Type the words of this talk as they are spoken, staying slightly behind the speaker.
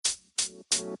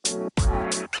Good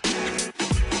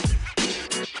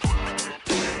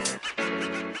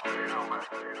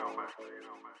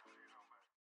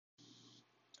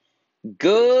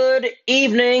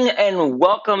evening and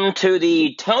welcome to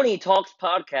the Tony Talks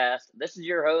podcast. This is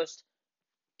your host,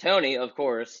 Tony, of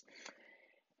course.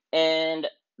 And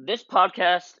this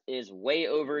podcast is way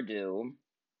overdue.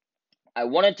 I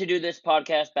wanted to do this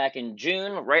podcast back in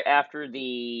June, right after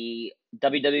the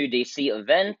WWDC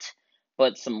event,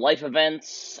 but some life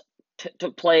events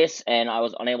took place and I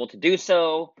was unable to do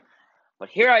so. But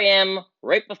here I am,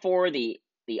 right before the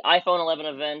iPhone 11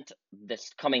 event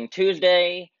this coming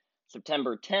Tuesday,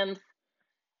 September 10th.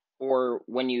 Or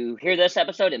when you hear this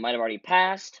episode, it might have already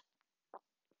passed.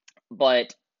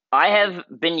 But I have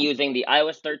been using the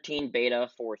iOS 13 beta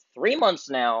for 3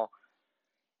 months now,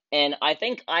 and I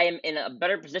think I am in a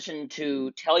better position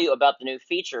to tell you about the new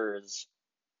features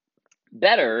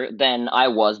better than I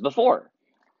was before.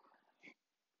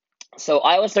 So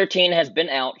iOS 13 has been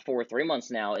out for 3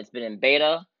 months now. It's been in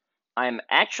beta. I'm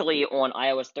actually on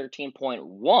iOS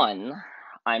 13.1.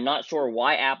 I'm not sure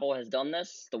why Apple has done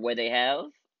this the way they have,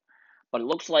 but it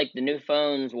looks like the new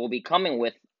phones will be coming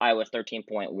with iOS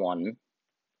 13.1.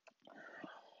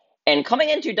 And coming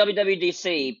into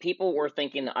WWDC, people were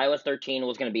thinking that iOS 13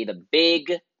 was going to be the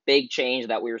big change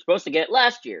that we were supposed to get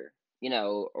last year. You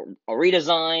know, a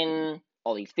redesign,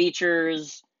 all these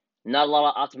features, not a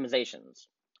lot of optimizations.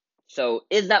 So,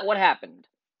 is that what happened?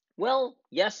 Well,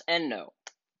 yes and no.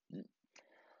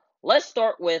 Let's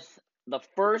start with the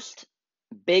first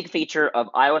big feature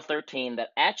of iOS 13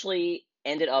 that actually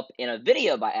ended up in a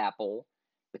video by Apple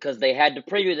because they had to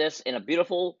preview this in a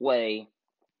beautiful way.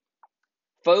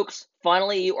 Folks,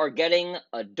 finally you are getting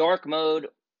a dark mode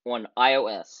on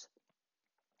iOS.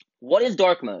 What is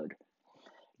dark mode?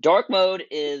 Dark mode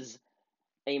is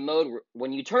a mode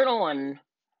when you turn on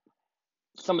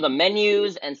some of the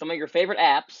menus and some of your favorite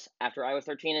apps after iOS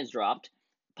 13 is dropped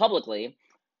publicly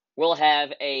will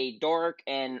have a dark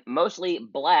and mostly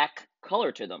black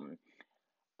color to them.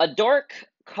 A dark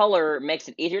color makes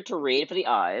it easier to read for the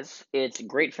eyes. It's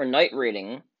great for night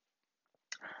reading.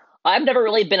 I've never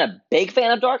really been a big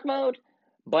fan of dark mode,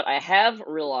 but I have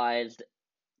realized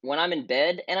when I'm in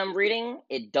bed and I'm reading,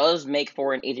 it does make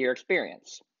for an easier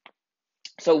experience.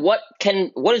 So what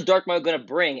is dark mode going to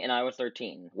bring in iOS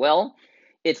 13? Well,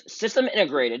 it's system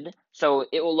integrated, so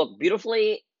it will look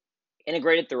beautifully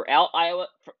integrated throughout iOS,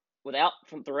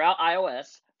 throughout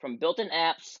iOS, from built-in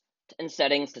apps and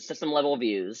settings to system-level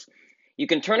views. You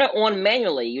can turn it on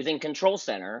manually using Control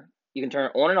Center. You can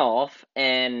turn it on and off,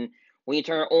 and when you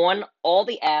turn it on, all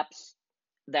the apps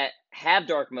that have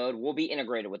dark mode will be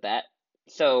integrated with that.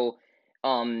 So,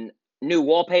 new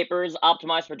wallpapers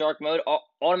optimized for dark mode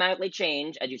automatically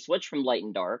change as you switch from light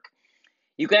and dark.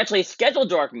 You can actually schedule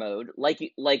dark mode like you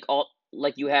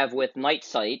have with Night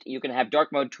Sight. You can have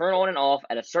dark mode turn on and off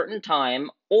at a certain time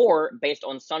or based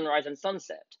on sunrise and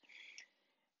sunset.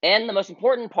 And the most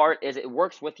important part is it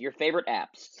works with your favorite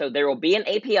apps. So there will be an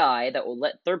API that will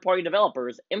let third-party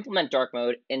developers implement dark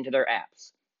mode into their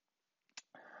apps.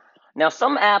 Now,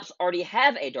 some apps already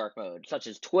have a dark mode, such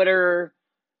as Twitter.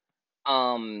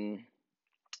 What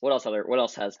else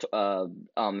has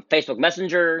Facebook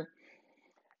Messenger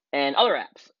and other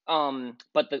apps.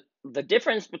 But the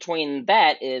difference between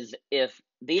that is if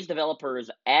these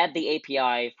developers add the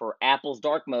API for Apple's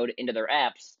dark mode into their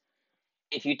apps,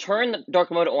 if you turn the dark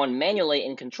mode on manually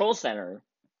in Control Center,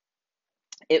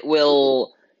 it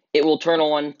will turn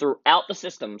on throughout the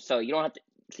system. So you don't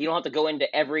have to go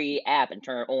into every app and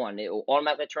turn it on. It will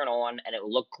automatically turn on and it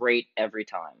will look great every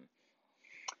time.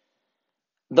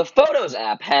 The Photos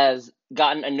app has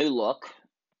gotten a new look.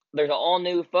 There's an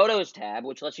all-new Photos tab,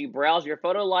 which lets you browse your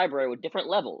photo library with different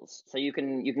levels. So you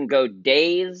can go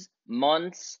days,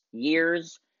 months,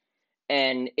 years,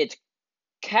 and it's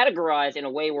categorized in a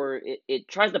way where it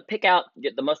tries to pick out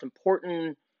the most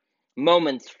important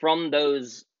moments from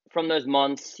those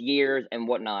months, years, and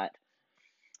whatnot.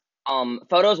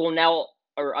 Photos will now,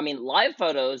 live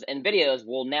photos and videos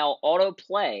will now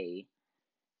autoplay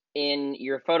in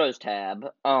your Photos tab.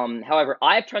 However,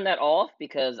 I've turned that off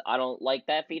because I don't like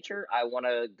that feature. I want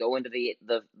to go into the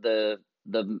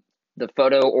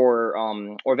photo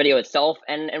or video itself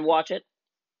and watch it.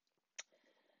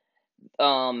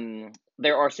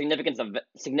 There are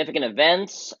significant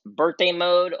events, birthday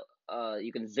mode.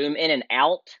 You can zoom in and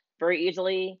out very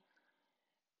easily.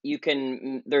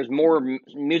 There's more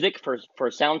music for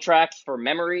soundtracks for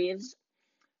memories.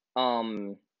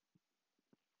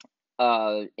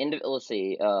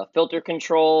 Filter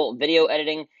control, video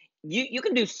editing. You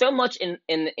can do so much in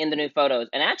the new Photos,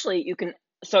 and actually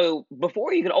so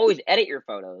before you could always edit your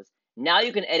photos, Now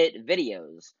you can edit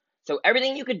videos. So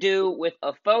everything you could do with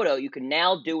a photo, you can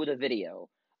now do with a video.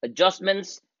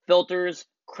 Adjustments, filters,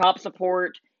 crop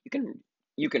support.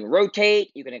 You can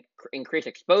rotate. You can increase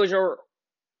exposure,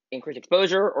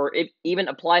 or even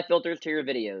apply filters to your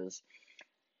videos.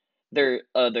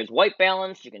 There's white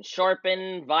balance. You can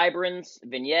sharpen, vibrance,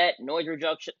 vignette, noise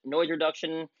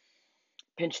reduction,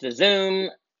 pinch to zoom.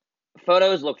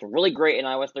 Photos looks really great in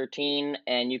iOS 13,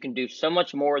 and you can do so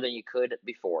much more than you could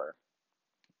before.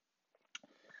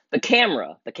 The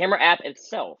camera app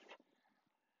itself.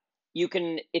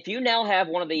 If you now have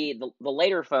one of the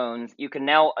later phones, you can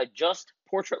now adjust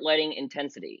portrait lighting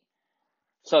intensity.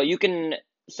 So you can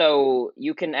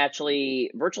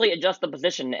actually virtually adjust the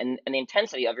position and the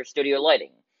intensity of your studio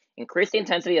lighting. Increase the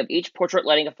intensity of each portrait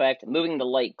lighting effect, moving the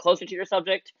light closer to your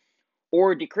subject,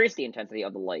 or decrease the intensity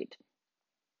of the light.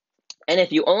 And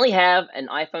if you only have an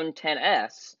iPhone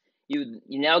XS, you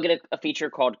now get a feature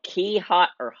called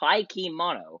High Key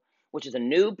Mono, which is a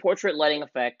new portrait lighting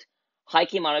effect. High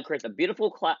Key Mono creates a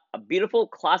beautiful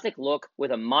classic look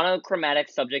with a monochromatic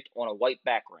subject on a white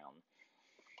background.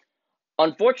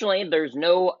 Unfortunately, there's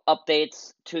no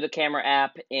updates to the camera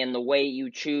app in the way you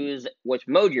choose which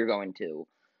mode you're going to.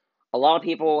 A lot of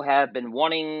people have been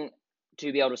wanting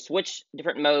to be able to switch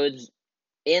different modes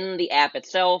in the app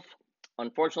itself.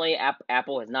 Unfortunately,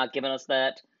 Apple has not given us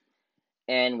that,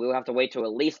 and we will have to wait till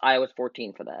at least iOS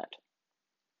 14 for that.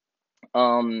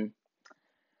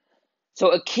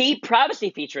 So a key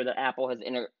privacy feature that Apple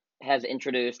has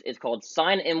introduced is called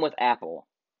Sign In with Apple.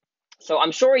 So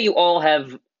I'm sure you all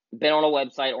have been on a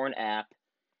website or an app,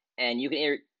 and you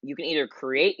can either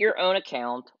create your own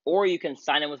account or you can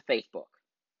sign in with Facebook.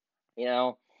 You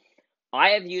know, I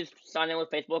have used Sign In with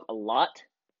Facebook a lot.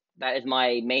 That is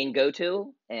my main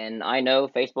go-to, and I know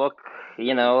Facebook,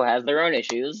 has their own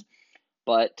issues,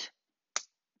 but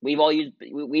we've all been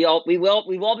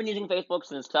using Facebook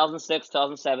since 2006,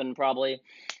 2007 probably,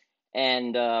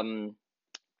 and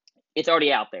it's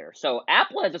already out there. So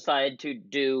Apple has decided to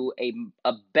do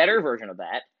a better version of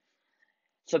that.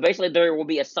 So basically, there will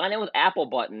be a sign in with Apple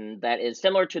button that is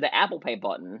similar to the Apple Pay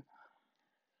button.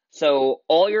 So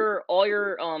all your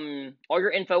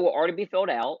info will already be filled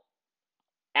out.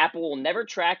 Apple will never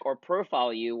track or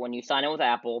profile you when you sign in with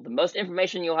Apple. The most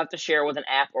information you'll have to share with an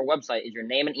app or website is your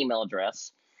name and email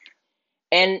address.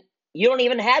 And you don't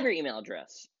even have your email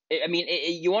address. I mean,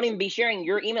 you won't even be sharing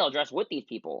your email address with these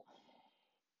people.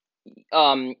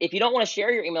 If you don't want to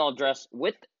share your email address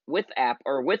with app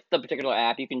or with the particular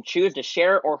app, you can choose to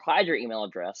share or hide your email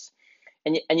address,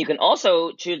 and you can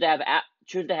also choose to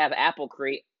have Apple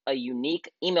create a unique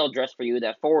email address for you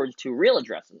that forwards to real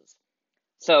addresses.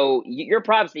 So your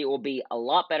privacy will be a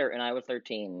lot better in iOS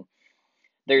 13.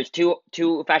 There's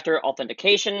two-factor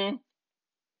authentication,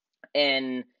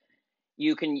 and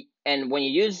when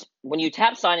you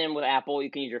tap sign in with Apple,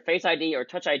 you can use your Face ID or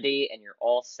Touch ID, and you're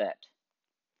all set.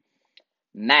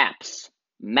 Maps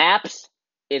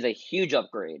is a huge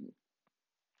upgrade.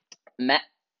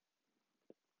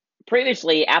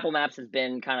 Previously, Apple Maps has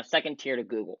been kind of second tier to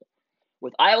Google.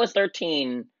 With iOS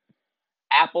 13,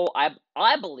 Apple,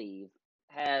 I believe,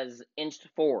 has inched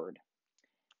forward.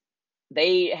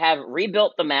 They have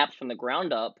rebuilt the maps from the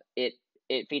ground up.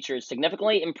 It features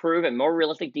significantly improved and more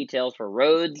realistic details for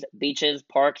roads, beaches,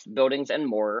 parks, buildings, and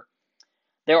more.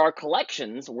 There are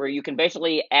collections where you can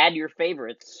basically add your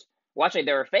favorites. Well, actually,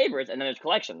 there are favorites, and then there's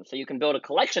collections. So you can build a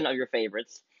collection of your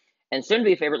favorites and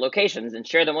soon-to-be favorite locations and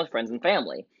share them with friends and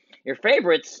family. Your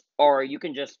favorites are, you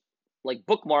can just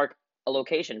bookmark a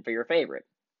location for your favorite.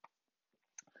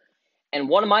 And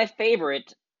one of my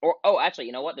favorite, actually,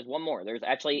 you know what? There's one more. There's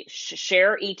actually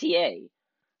Share ETA.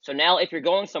 So now if you're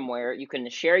going somewhere, you can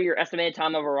share your estimated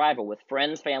time of arrival with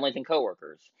friends, families, and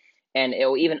coworkers. And it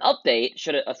will even update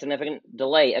should a significant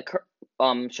delay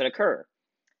occur.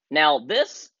 Now,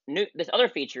 this other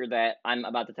feature that I'm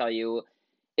about to tell you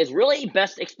is really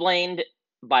best explained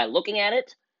by looking at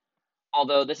it.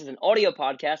 Although this is an audio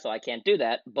podcast, so I can't do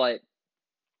that, but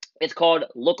it's called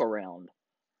Look Around.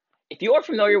 If you are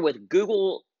familiar with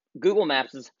Google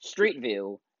Maps' Street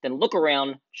View, then Look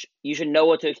Around, you should know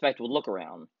what to expect with Look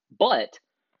Around. But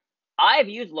I've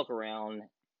used Look Around,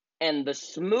 and the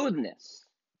smoothness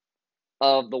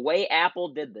of the way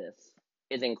Apple did this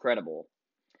is incredible.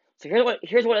 So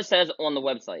here's what it says on the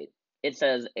website. It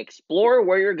says, explore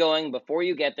where you're going before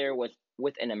you get there with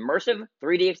an immersive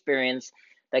 3D experience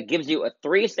that gives you a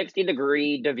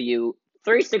 360-degree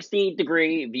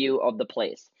view of the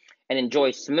place, and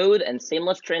enjoy smooth and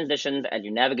seamless transitions as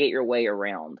you navigate your way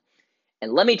around.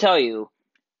 And let me tell you,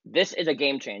 this is a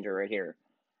game changer right here.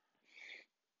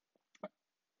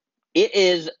 It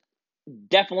is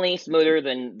definitely smoother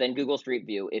than Google Street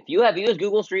View. If you have used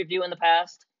Google Street View in the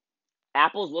past,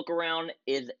 Apple's look around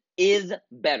is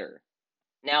better.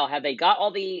 Now, have they got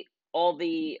all the all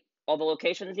the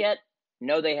locations yet?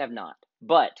 No, they have not.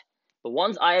 But the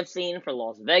ones I have seen for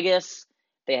Las Vegas,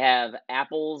 they have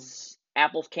Apple's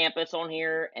campus on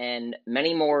here and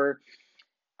many more.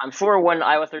 I'm sure when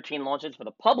iOS 13 launches for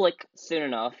the public soon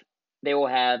enough, they will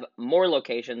have more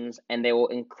locations and they will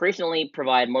increasingly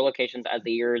provide more locations as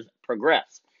the years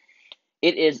progress.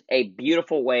 It is a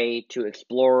beautiful way to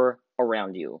explore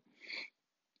around you.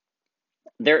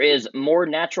 There is more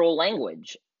natural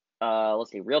language.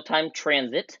 Let's see, real-time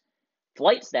transit,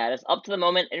 flight status, up to the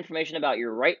moment information about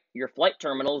your flight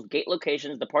terminals, gate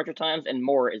locations, departure times, and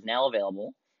more is now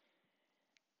available.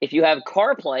 If you have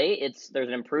CarPlay, there's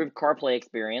an improved CarPlay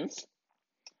experience.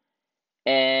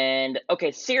 And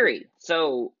okay, Siri.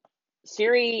 So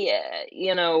Siri,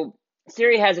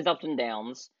 Siri has its ups and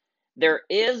downs. There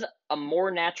is a more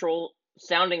natural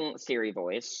sounding Siri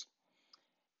voice.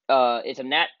 It's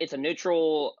a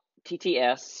neutral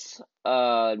TTS.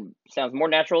 Sounds more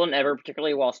natural than ever,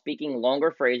 particularly while speaking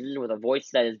longer phrases with a voice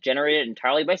that is generated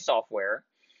entirely by software.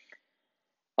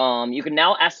 You can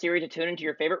now ask Siri to tune into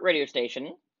your favorite radio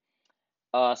station.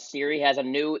 Siri has a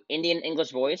new Indian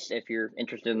English voice if you're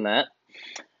interested in that.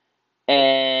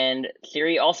 And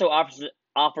Siri also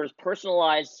offers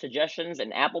personalized suggestions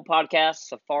in Apple Podcasts,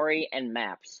 Safari, and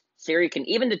Maps. Siri can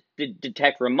even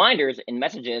detect reminders in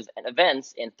messages and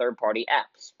events in third-party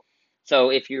apps. So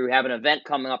if you have an event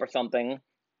coming up or something,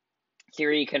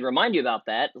 Siri can remind you about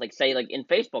that. Like say like in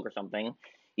Facebook or something,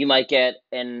 you might get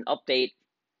an update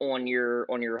on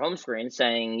your home screen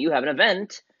saying you have an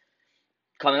event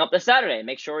coming up this Saturday.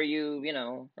 Make sure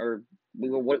or we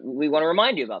want to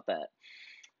remind you about that.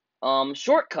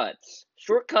 Shortcuts.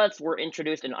 Shortcuts were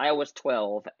introduced in iOS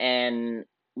 12, and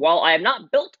while I have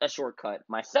not built a shortcut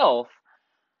myself,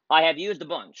 I have used a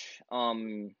bunch.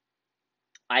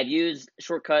 I've used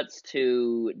shortcuts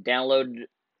to download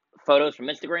photos from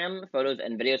Instagram, photos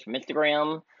and videos from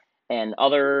Instagram, and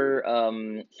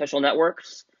other social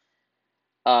networks.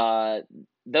 Uh,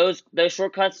 those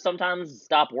shortcuts sometimes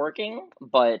stop working,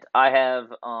 but I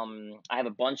have a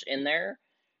bunch in there.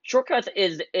 Shortcuts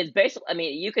is basically, I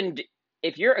mean,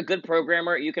 if you're a good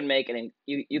programmer, you can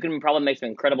you can probably make some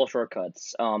incredible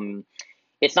shortcuts.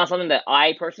 It's not something that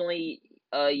I personally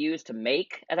use to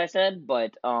make, as I said,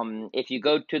 but if you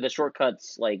go to the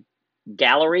shortcuts like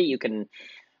gallery, you can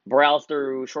browse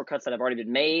through shortcuts that have already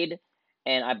been made.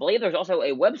 And I believe there's also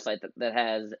a website that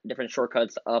has different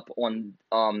shortcuts up on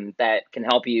that can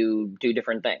help you do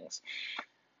different things.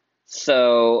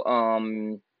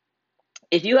 So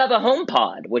if you have a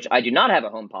HomePod, which I do not have a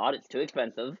HomePod, it's too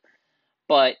expensive,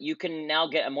 but you can now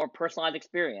get a more personalized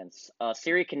experience.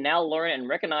 Siri can now learn and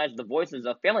recognize the voices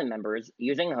of family members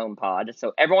using HomePod,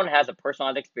 so everyone has a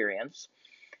personalized experience.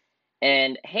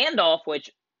 And Handoff,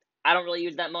 which I don't really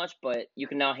use that much, but you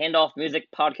can now hand off music,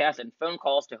 podcasts, and phone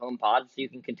calls to HomePod, so you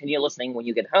can continue listening when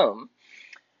you get home.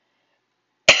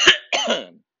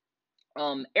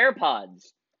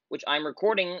 AirPods, which I'm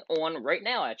recording on right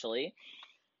now, actually.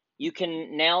 You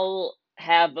can now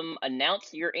have them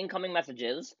announce your incoming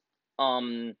messages.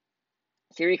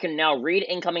 Siri can now read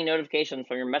incoming notifications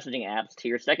from your messaging apps to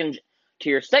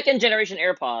your second generation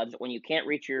AirPods when you can't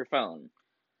reach your phone.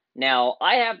 Now,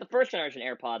 I have the first generation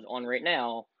AirPods on right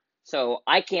now, so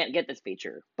I can't get this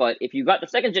feature. But if you got the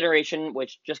second generation,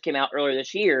 which just came out earlier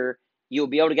this year, you'll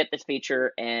be able to get this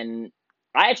feature, and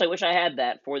I actually wish I had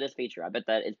that for this feature. I bet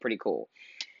that is pretty cool.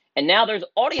 And now there's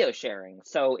audio sharing.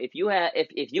 So if you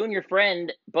and your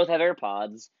friend both have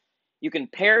AirPods, you can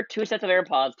pair two sets of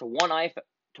AirPods to one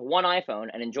iPhone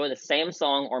and enjoy the same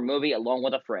song or movie along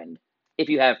with a friend. If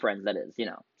you have friends, that is,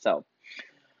 So,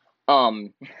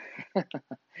 um,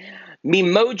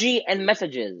 Memoji and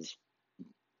messages.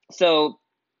 So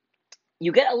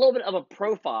you get a little bit of a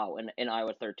profile in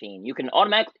iOS 13. You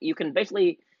can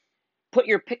basically put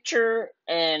your picture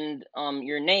and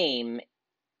your name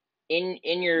in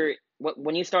your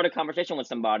when you start a conversation with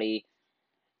somebody,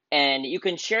 and you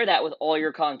can share that with all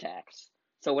your contacts.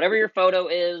 So whatever your photo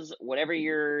is, whatever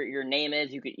your name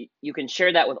is, you can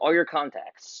share that with all your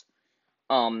contacts.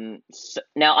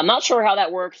 Now I'm not sure how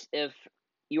that works if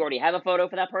you already have a photo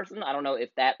for that person. I don't know if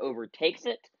that overtakes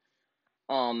it.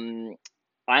 Um,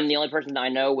 I'm the only person that I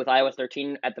know with iOS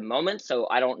 13 at the moment, so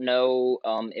I don't know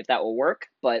if that will work.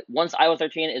 But once iOS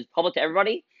 13 is public to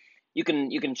everybody, you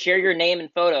can share your name and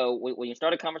photo when you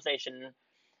start a conversation,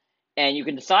 and you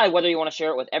can decide whether you want to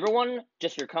share it with everyone,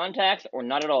 just your contacts, or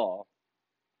not at all.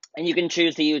 And you can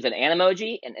choose to use an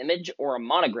emoji, an image, or a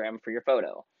monogram for your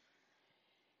photo.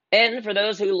 And for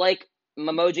those who like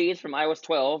Memojis from iOS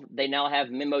 12, they now have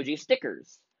Memoji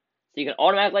stickers. So you can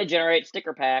automatically generate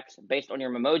sticker packs based on your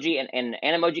Memoji and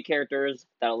Animoji characters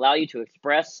that allow you to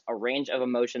express a range of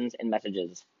emotions in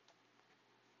messages.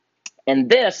 And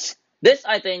this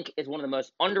I think is one of the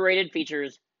most underrated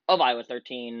features of iOS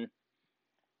 13.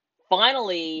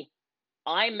 Finally,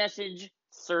 iMessage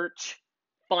search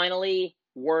finally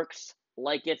works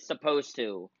like it's supposed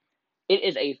to. It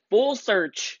is a full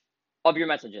search of your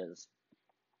messages.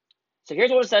 So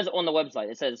here's what it says on the website.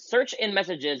 It says, search in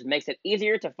messages makes it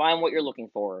easier to find what you're looking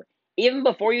for. Even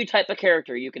before you type a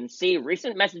character, you can see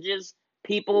recent messages,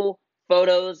 people,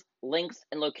 photos, links,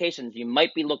 and locations you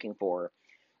might be looking for.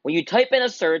 When you type in a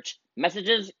search,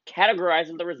 messages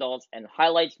categorizes the results and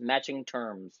highlights matching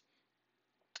terms.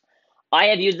 I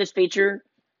have used this feature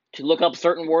to look up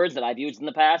certain words that I've used in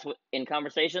the past in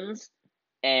conversations,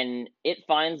 and it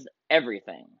finds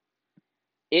everything.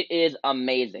 It is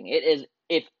amazing. It is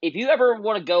if you ever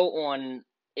want to go on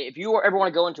if you ever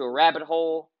want to go into a rabbit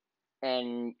hole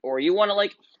and or you want to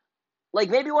like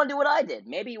maybe you want to do what I did.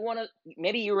 Maybe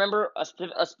you remember a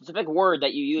specific word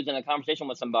that you used in a conversation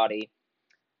with somebody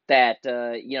that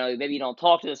maybe you don't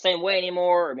talk to the same way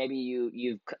anymore, or maybe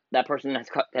you've that person has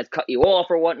cut you off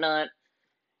or whatnot.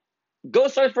 Go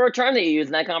search for a term that you use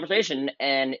in that conversation,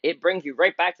 and it brings you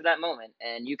right back to that moment,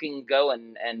 and you can go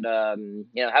and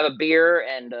have a beer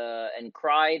and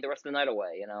cry the rest of the night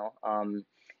away.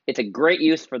 It's a great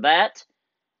use for that.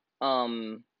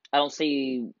 I don't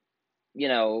see, you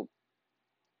know,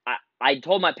 I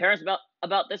told my parents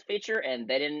about this feature, and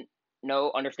they didn't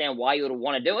understand why you would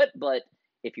want to do it, but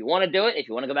if you want to do it, if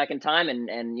you want to go back in time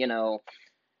and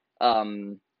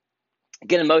um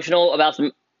get emotional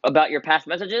about your past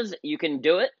messages, you can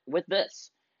do it with this.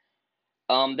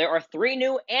 There are 3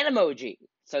 new Animoji.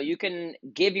 So you can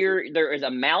there is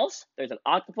a mouse, there's an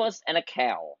octopus, and a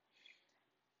cow.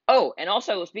 Oh, and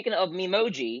also, speaking of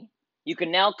Memoji, you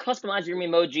can now customize your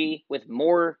Memoji with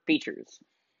more features.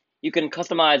 You can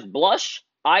customize blush,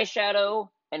 eyeshadow,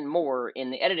 and more in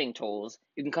the editing tools.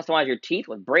 You can customize your teeth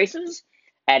with braces,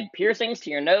 add piercings to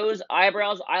your nose,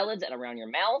 eyebrows, eyelids, and around your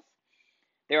mouth.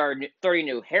 There are 30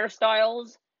 new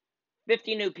hairstyles,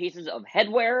 50 new pieces of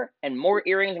headwear, and more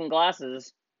earrings and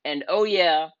glasses. And oh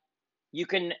yeah, you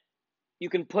can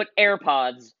put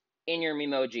AirPods in your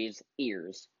Memoji's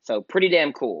ears. So pretty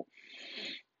damn cool.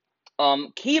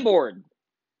 Keyboard.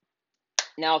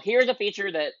 Now here's a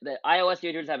feature that iOS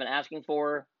users have been asking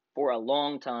for a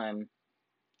long time.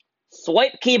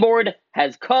 Swipe keyboard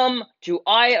has come to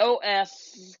iOS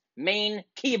main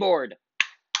keyboard.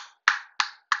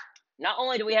 Not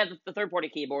only do we have the third-party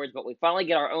keyboards, but we finally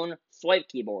get our own swipe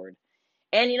keyboard.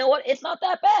 And you know what? It's not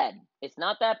that bad. It's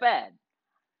not that bad.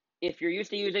 If you're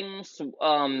used to using,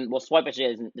 Swipe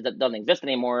actually doesn't exist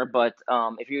anymore. But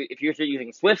if you're used to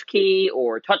using SwiftKey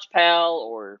or TouchPal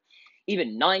or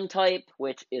even 9Type,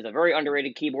 which is a very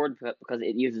underrated keyboard because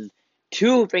it uses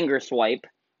 2-finger swipe,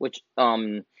 which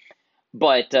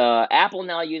but Apple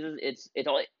now uses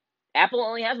Apple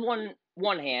only has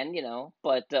one hand,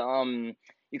 but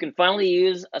you can finally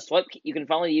use a swipe. You can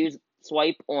finally use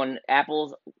swipe on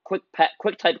Apple's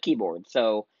QuickType keyboard.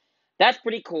 So that's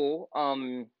pretty cool.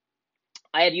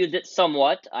 I have used it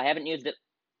somewhat. I haven't used it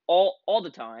all the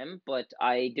time, but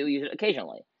I do use it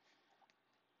occasionally.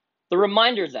 The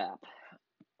Reminders app.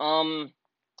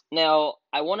 Now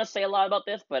I want to say a lot about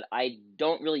this, but I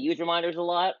don't really use reminders a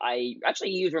lot. I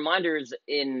actually use reminders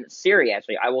in Siri.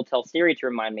 Actually, I will tell Siri to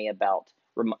remind me about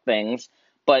things.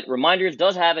 But Reminders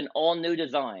does have an all-new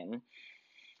design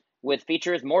with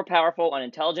features more powerful and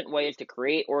intelligent ways to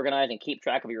create, organize, and keep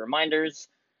track of your reminders.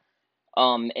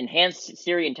 Enhanced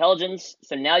Siri intelligence,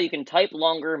 so now you can type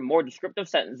longer, more descriptive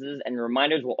sentences, and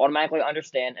reminders will automatically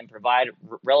understand and provide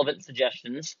relevant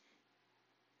suggestions.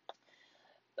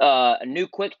 A new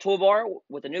quick toolbar.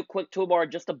 With a new quick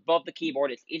toolbar just above the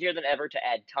keyboard, it's easier than ever to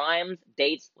add times,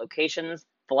 dates, locations,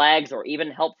 flags, or even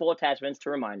helpful attachments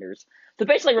to reminders. So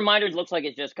basically, reminders looks like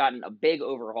it's just gotten a big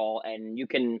overhaul, and you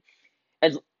can,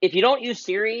 if you don't use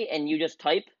Siri and you just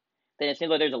type, then it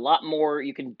seems like there's a lot more.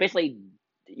 You can basically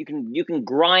you can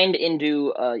grind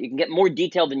into you can get more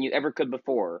detail than you ever could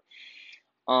before.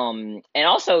 And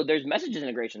also there's messages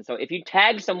integration. So if you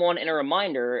tag someone in a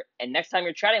reminder and next time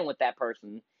you're chatting with that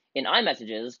person in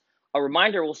iMessages, a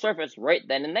reminder will surface right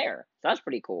then and there. So that's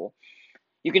pretty cool.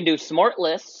 You can do smart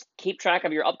lists, keep track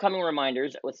of your upcoming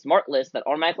reminders with smart lists that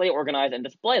automatically organize and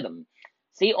display them.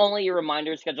 See only your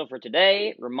reminders scheduled for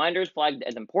today, reminders flagged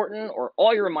as important, or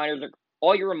all your reminders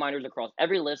across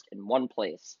every list in one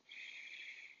place.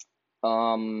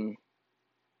 Okay,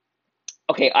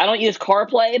 I don't use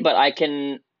CarPlay, but I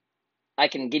can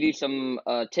give you some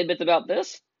tidbits about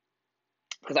this.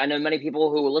 because I know many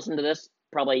people who will listen to this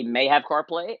probably may have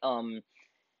CarPlay.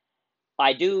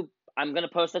 I do. I'm gonna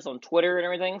post this on Twitter and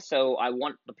everything, so I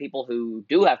want the people who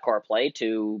do have CarPlay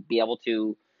to be able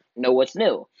to know what's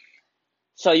new.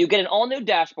 So you get an all-new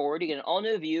dashboard, you get an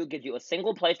all-new view, gives you a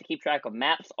single place to keep track of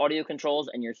maps, audio controls,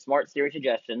 and your smart Siri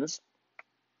suggestions.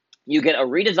 You get a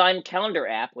redesigned calendar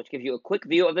app, which gives you a quick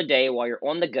view of the day while you're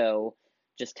on the go.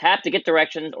 Just tap to get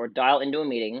directions or dial into a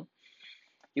meeting.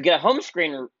 You get a home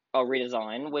screen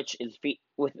redesign, which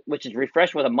is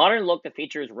refreshed with a modern look that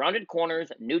features rounded corners,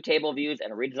 new table views,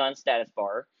 and a redesigned status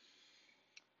bar.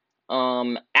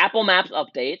 Apple Maps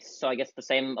updates, so I guess the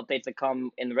same updates that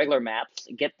come in the regular maps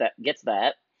gets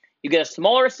that. You get a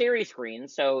smaller Siri screen,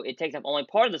 so it takes up only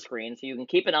part of the screen, so you can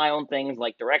keep an eye on things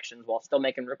like directions while still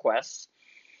making requests.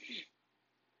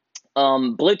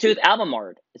 Bluetooth album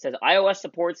art. It says iOS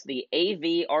supports the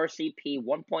AVRCP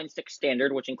 1.6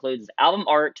 standard, which includes album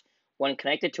art when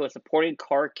connected to a supported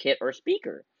car kit or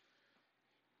speaker.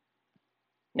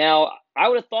 Now, I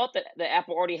would have thought that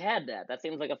Apple already had that. That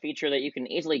seems like a feature that you can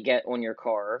easily get on your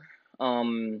car.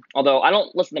 Although I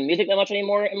don't listen to music that much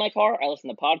anymore in my car. I listen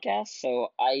to podcasts, so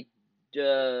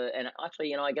and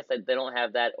actually, I guess they don't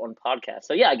have that on podcasts.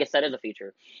 So yeah, I guess that is a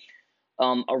feature.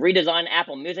 A redesigned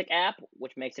Apple Music app,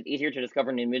 which makes it easier to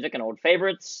discover new music and old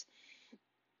favorites.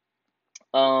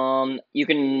 You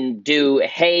can do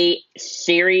Hey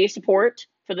Siri support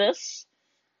for this.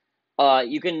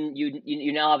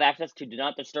 You now have access to Do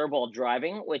Not Disturb while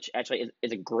driving, which actually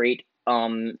is a great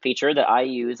feature that I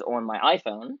use on my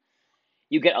iPhone.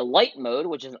 You get a light mode,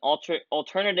 which is an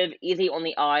alternative, easy on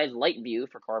the eyes light view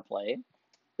for CarPlay.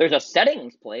 There's a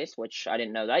settings place, which I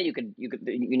didn't know that you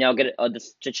now get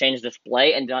to change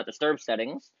display and Do Not Disturb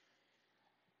settings.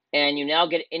 And you now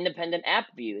get independent app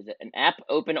views. An app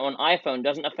open on iPhone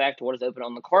doesn't affect what is open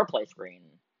on the CarPlay screen.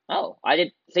 Oh, I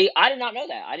did not know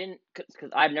that. I didn't,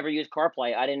 because I've never used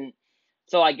CarPlay. I didn't.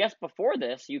 So I guess before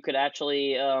this, you could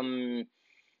actually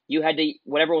you had to,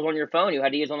 whatever was on your phone, you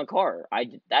had to use on the car. I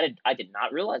did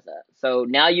not realize that. So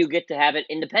now you get to have it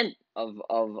independent of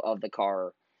the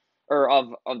car or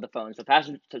of the phone. So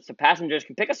passengers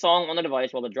can pick a song on the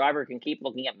device while the driver can keep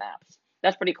looking at maps.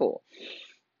 That's pretty cool.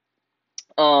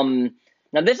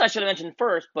 Now this I should have mentioned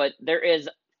first, but there is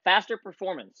faster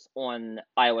performance on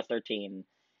iOS 13.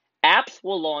 Apps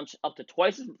will launch up to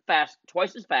twice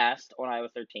as fast on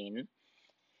iOS 13.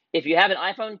 If you have an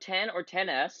iPhone 10 or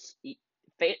 10s,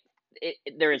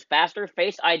 there is faster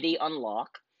Face ID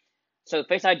unlock. So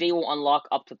Face ID will unlock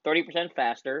up to 30%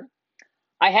 faster.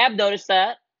 I have noticed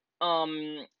that,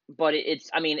 but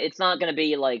it's not going to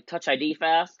be like Touch ID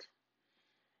fast,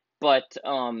 but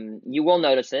you will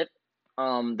notice it.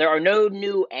 There are no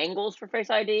new angles for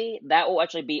Face ID. That will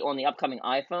actually be on the upcoming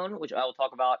iPhone, which I will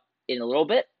talk about in a little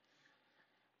bit.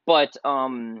 But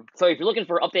so if you're looking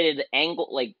for updated angle,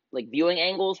 like viewing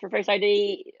angles for Face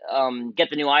ID, get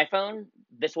the new iPhone.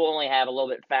 This will only have a little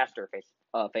bit faster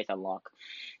Face Unlock.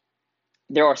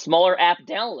 There are smaller app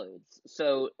downloads.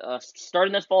 So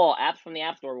starting this fall, apps from the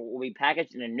App Store will be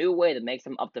packaged in a new way that makes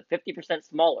them up to 50%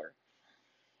 smaller.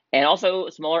 And also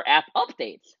smaller app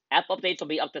updates. App updates will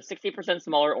be up to 60%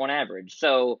 smaller on average.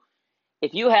 So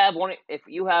if you have one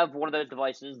of those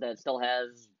devices that still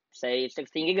has, say,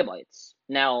 16 gigabytes.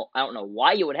 Now, I don't know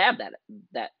why you would have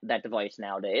that device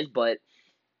nowadays, but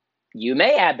you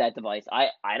may have that device.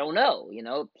 I don't know.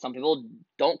 Some people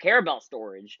don't care about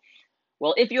storage.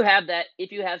 Well, if you have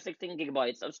 16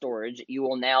 gigabytes of storage, you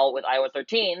will now, with iOS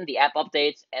 13, the app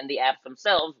updates and the apps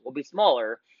themselves will be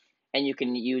smaller, and you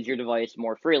can use your device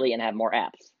more freely and have more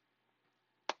apps.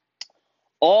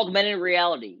 Augmented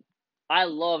reality. I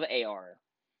love AR.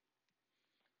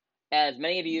 As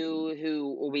many of you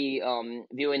who will be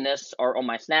viewing this are on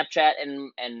my Snapchat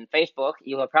and Facebook,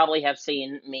 you will probably have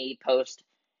seen me post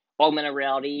augmented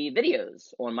reality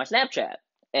videos on my Snapchat.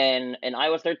 And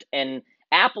iOS 13, and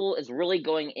Apple is really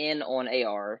going in on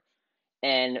AR.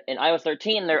 And in iOS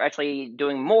 13, they're actually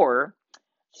doing more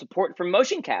support for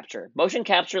motion capture. Motion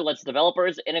capture lets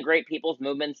developers integrate people's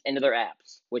movements into their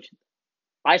apps, which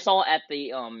I saw at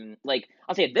the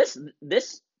I'll say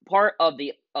this part of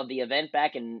the event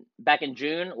back in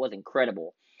June was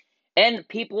incredible. And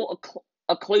people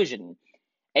occlusion.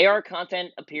 AR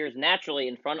content appears naturally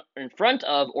in front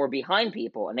of or behind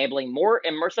people, enabling more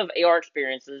immersive AR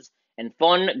experiences and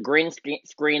fun green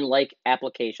screen like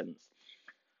applications.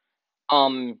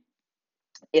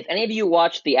 If any of you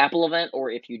watched the Apple event, or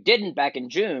if you didn't back in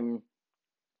June,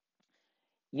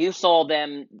 you saw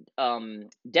them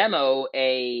demo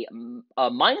a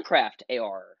Minecraft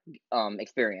AR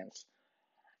experience.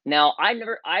 Now, I've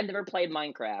never played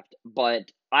Minecraft,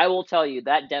 but I will tell you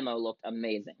that demo looked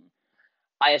amazing.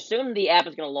 I assume the app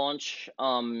is going to launch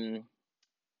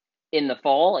in the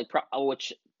fall,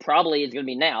 which probably is going to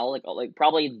be now, like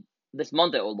probably this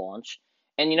month it will launch.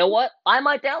 And you know what? I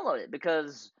might download it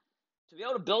because to be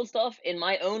able to build stuff in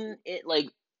my own like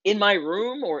in my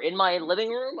room or in my living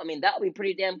room, I mean that would be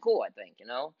pretty damn cool, I think, you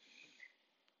know.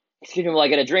 Excuse me while I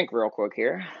get a drink real quick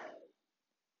here.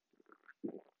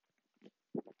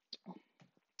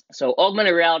 So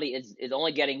augmented reality is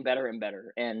only getting better and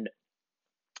better, and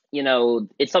you know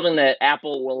it's something that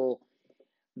Apple will.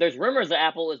 There's rumors that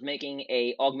Apple is making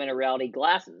a augmented reality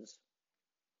glasses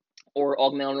or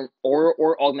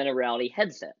augmented reality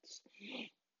headsets.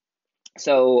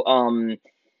 So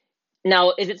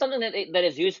now is it something that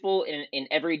is useful in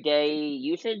everyday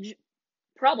usage?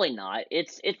 Probably not.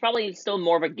 It's probably still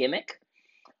more of a gimmick,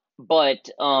 but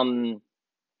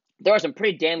there are some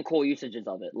pretty damn cool usages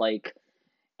of it. Like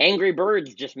Angry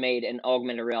Birds just made an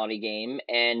augmented reality game,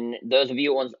 and those of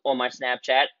you on my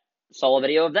Snapchat saw a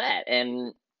video of that.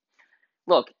 And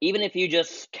look, even if you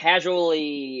just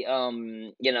casually,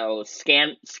 you know,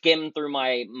 skim through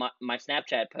my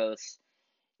Snapchat posts,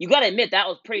 you gotta admit that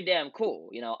was pretty damn cool.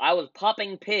 You know, I was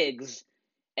popping pigs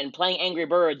and playing Angry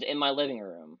Birds in my living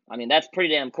room. I mean, that's pretty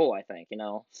damn cool, I think, you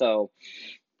know. So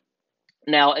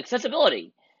now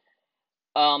accessibility.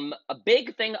 A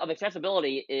big thing of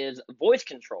accessibility is voice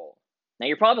control. Now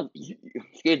you're probably,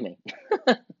 excuse me.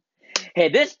 Hey,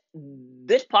 this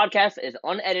podcast is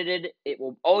unedited. It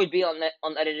will always be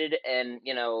unedited, and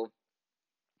you know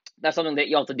that's something that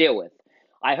you have to deal with.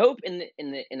 I hope in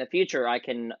the future I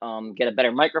can get a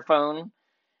better microphone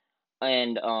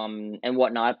and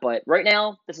whatnot. But right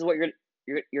now, this is what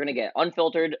you're gonna get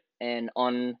unfiltered and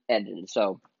unedited.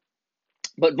 So,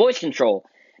 but voice control.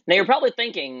 Now you're probably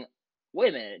thinking, wait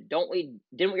a minute,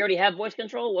 didn't we already have voice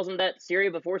control? Wasn't that Siri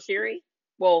before Siri?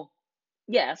 Well,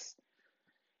 yes,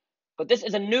 but this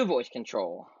is a new voice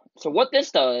control. So what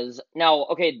this does now,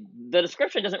 okay, the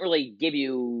description doesn't really give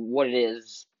you what it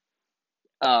is.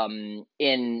 In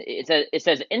it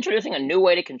says introducing a new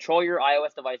way to control your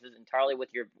iOS devices entirely with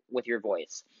your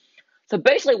voice. So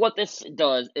basically, what this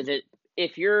does is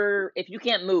if you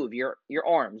can't move your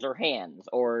arms or hands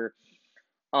or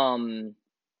um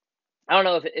I don't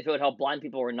know if it would help blind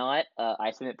people or not. I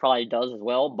assume it probably does as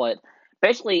well. But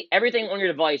basically, everything on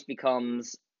your device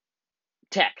becomes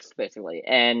text, basically,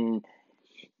 and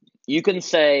you can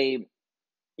say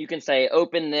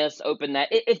open this, open that.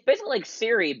 It's basically like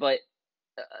Siri, but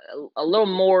a little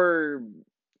more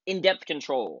in-depth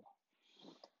control.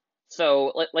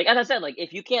 So, like as I said, like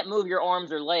if you can't move your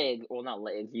arms or legs, well, not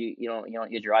legs, you don't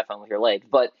use your iPhone with your legs,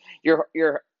 but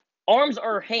your arms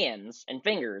or hands and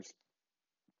fingers,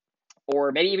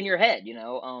 or maybe even your head, you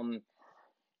know,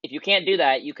 if you can't do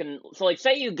that, you can. So, like,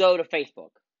 say you go to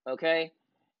Facebook, okay,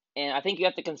 and I think you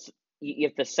have to you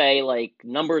have to say like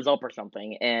numbers up or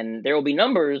something, and there will be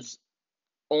numbers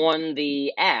on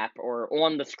the app or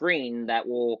on the screen that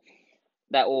will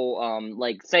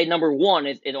like say number one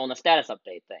is on the status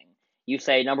update thing. You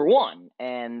say number one,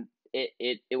 and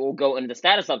it will go into the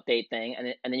status update thing,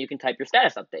 and then you can type your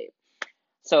status update.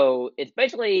 So it's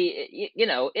basically you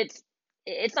know it's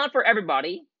not for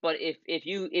everybody, but if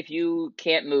you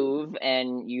can't move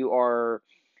and you are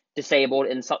disabled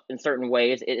in certain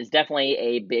ways, it is definitely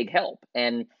a big help.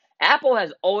 And Apple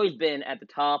has always been at the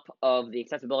top of the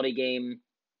accessibility game,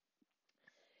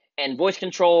 and voice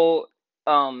control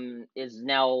is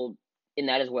now in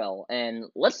that as well. And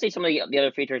let's see some of the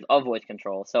other features of voice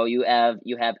control. So you have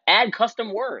add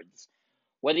custom words.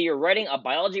 Whether you're writing a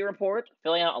biology report,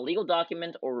 filling out a legal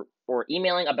document, or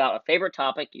emailing about a favorite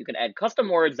topic, you can add custom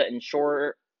words that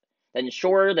ensure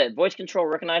that voice control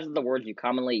recognizes the words you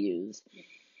commonly use.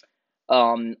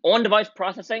 On-device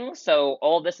processing, so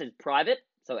all of this is private.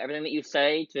 So everything that you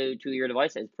say to your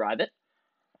device is private.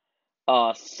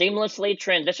 Seamlessly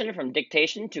transition from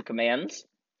dictation to commands.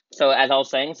 So as I was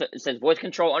saying, so it says voice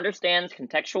control understands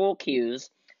contextual cues,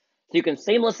 so you can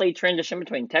seamlessly transition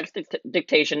between text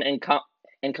dictation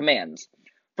and commands.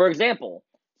 For example,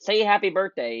 say happy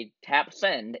birthday, tap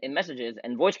send in messages,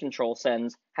 and voice control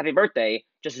sends happy birthday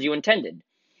just as you intended.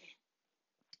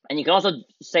 And you can also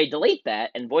say delete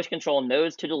that, and voice control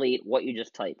knows to delete what you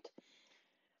just typed.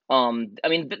 I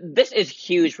mean, this is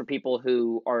huge for people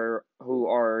who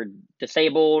are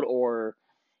disabled or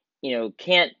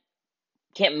can't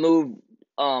move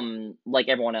like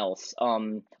everyone else.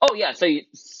 Oh yeah, so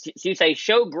you say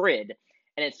show grid,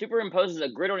 and it superimposes a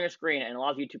grid on your screen and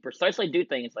allows you to precisely do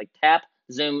things like tap,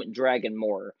 zoom, drag, and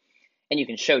more. And you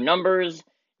can show numbers,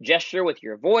 gesture with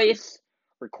your voice,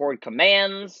 record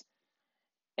commands,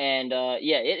 and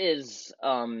yeah, it is.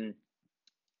 I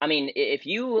mean, if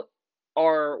you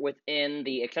are within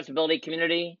the accessibility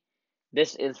community,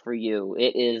 this is for you.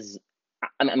 It is,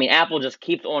 I mean, Apple just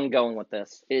keeps on going with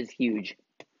this. It is huge.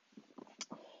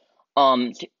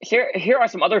 Here are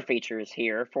some other features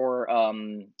here for, I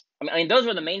mean, those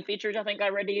are the main features I think I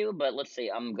read to you, but let's see,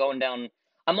 I'm going down,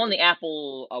 I'm on the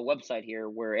Apple website here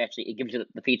where actually it gives you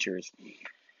the features.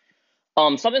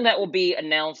 Something that will be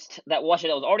announced, that was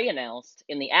already announced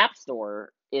in the App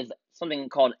Store is something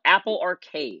called Apple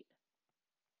Arcade.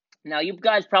 Now, you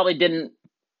guys probably didn't,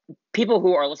 people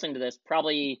who are listening to this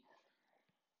probably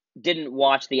didn't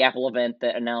watch the Apple event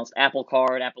that announced Apple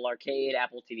Card, Apple Arcade,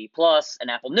 Apple TV Plus,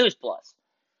 and Apple News Plus.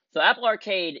 So Apple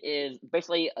Arcade is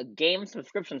basically a game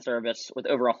subscription service with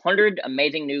over 100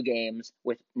 amazing new games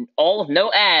with all of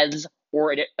no ads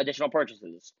or additional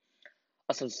purchases.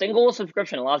 A single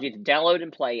subscription allows you to download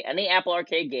and play any Apple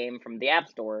Arcade game from the App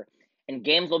Store, and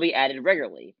games will be added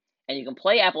regularly. And you can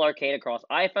play Apple Arcade across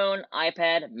iPhone,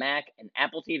 iPad, Mac, and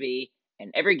Apple TV,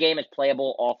 and every game is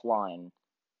playable offline.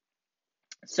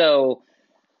 So,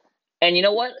 and you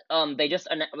know what? They just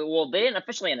well, they didn't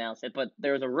officially announce it, but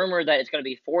there's a rumor that it's going to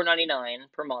be $4.99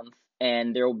 per month,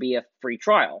 and there will be a free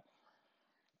trial.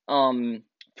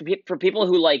 For people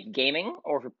who like gaming,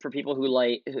 or for people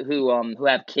who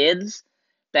have kids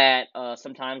that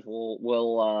sometimes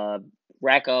will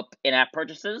rack up in-app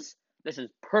purchases, this is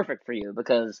perfect for you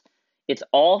because it's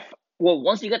off. Well,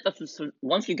 once you get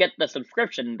the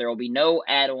subscription, there will be no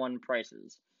add-on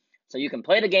prices, so you can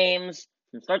play the games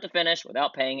from start to finish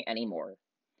without paying any more,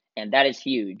 and that is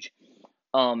huge.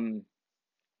 Um,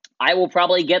 I will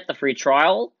probably get the free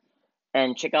trial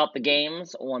and check out the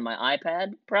games on my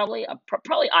iPad, probably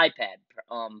probably iPad,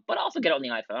 but also get it on the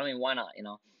iPhone. I mean, why not? You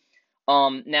know.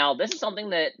 Now this is something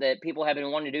that people have been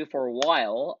wanting to do for a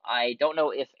while. I don't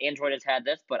know if Android has had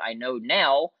this, but I know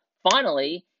now,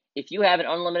 finally, if you have an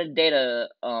unlimited data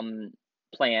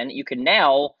plan, you can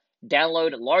now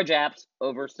download large apps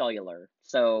over cellular.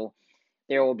 So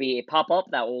there will be a pop-up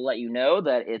that will let you know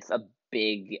that it's a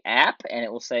big app, and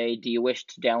it will say, "Do you wish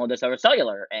to download this over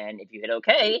cellular?" And if you hit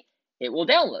OK, it will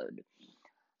download.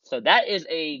 So that is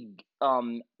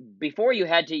before you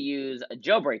had to use a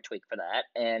jailbreak tweak for that,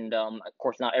 and of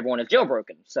course not everyone is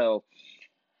jailbroken. So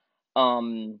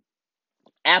um,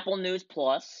 Apple News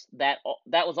Plus, that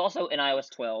was also in iOS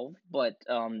 12, but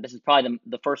this is probably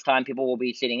the first time people will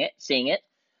be seeing it.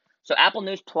 So Apple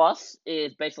News Plus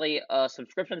is basically a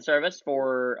subscription service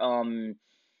for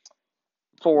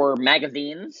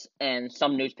magazines and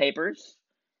some newspapers.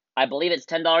 I believe it's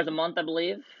 $10 a month, I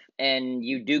believe, and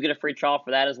you do get a free trial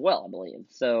for that as well, I believe.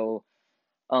 So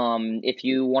if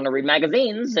you want to read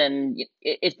magazines, and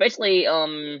it's basically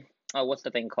what's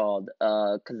the thing called?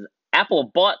 Because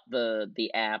Apple bought the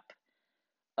app,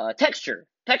 Texture,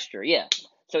 yeah.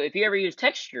 So if you ever use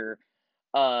Texture,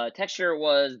 Texture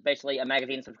was basically a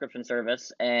magazine subscription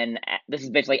service, and this is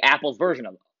basically Apple's version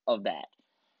of that.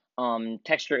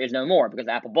 Texture is no more because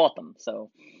Apple bought them. So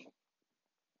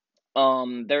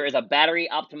there is a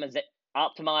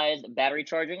optimized battery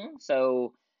charging.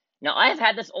 So now I have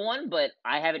had this on, but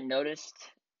I haven't noticed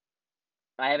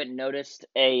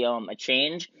a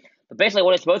change. But basically,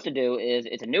 what it's supposed to do is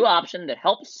it's a new option that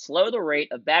helps slow the rate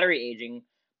of battery aging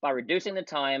by reducing the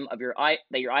time of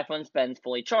that your iPhone spends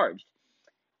fully charged.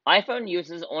 iPhone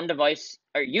uses on-device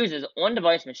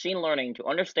machine learning to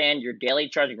understand your daily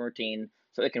charging routine,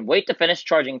 so it can wait to finish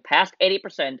charging past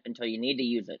 80% until you need to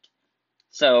use it.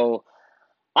 So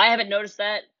I haven't noticed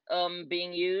that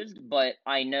being used, but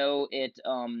I know it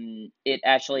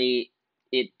actually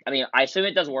I mean, I assume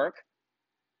it does work.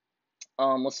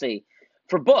 Let's see.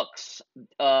 For books,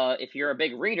 if you're a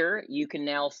big reader, you can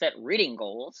now set reading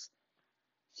goals.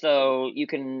 So you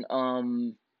can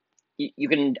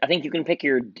I think you can pick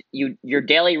your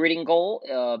daily reading goal,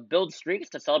 build streaks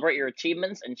to celebrate your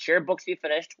achievements, and share books you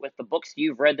finished with the books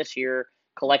you've read this year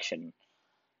collection.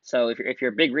 So if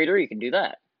you're a big reader, you can do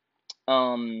that.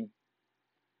 Um,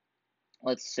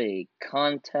 let's see,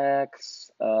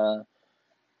 contacts. Oh,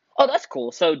 that's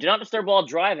cool. So Do Not Disturb While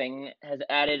Driving has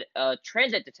added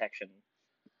transit detection.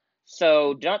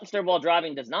 So Do Not Disturb While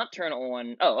Driving does not turn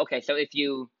on. Oh, okay. So if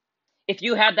you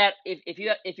have that if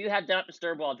you have Do Not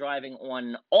Disturb While Driving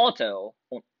on auto.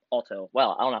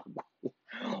 Well, I don't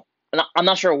know. I'm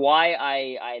not sure why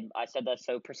I said that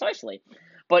so precisely,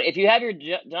 but if you have your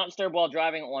Do Not Disturb While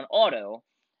Driving on auto,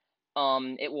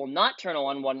 it will not turn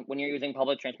on when you're using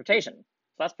public transportation.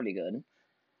 So that's pretty good.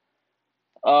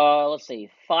 Let's see,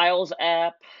 Files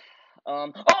app.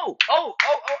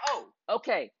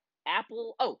 Okay.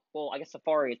 Apple. Oh, well, I guess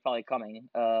Safari is probably coming.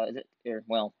 Is it?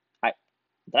 Well,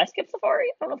 did I skip Safari?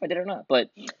 I don't know if I did or not, but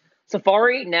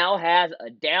Safari now has a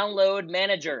download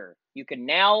manager. You can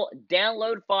now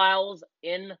download files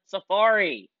in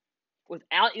Safari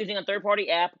without using a third-party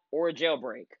app or a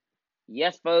jailbreak.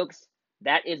 Yes, folks,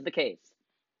 that is the case.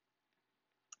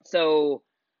 So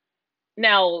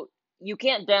now you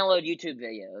can't download YouTube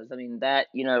videos. I mean that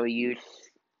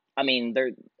I mean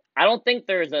there. I don't think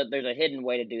there's a hidden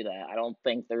way to do that. I don't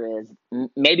think there is.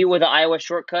 Maybe with an iOS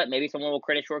shortcut, maybe someone will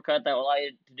create a shortcut that will allow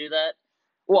you to do that.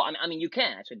 Well, I mean you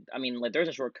can actually. I mean like there's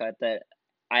a shortcut that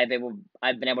I've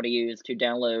been able to use to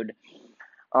download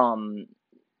um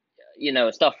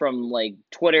stuff from like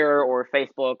Twitter or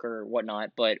Facebook or whatnot.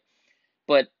 But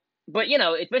but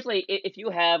especially if you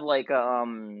have like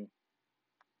an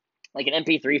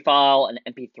MP3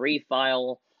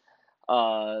 file,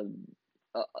 uh,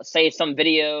 say some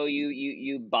video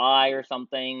you buy or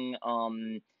something.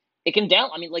 It can down.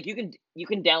 I mean, like you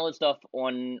can download stuff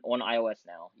on iOS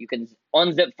now. You can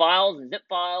unzip files and zip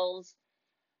files.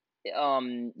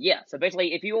 Yeah. So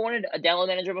basically, if you wanted a download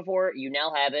manager before, you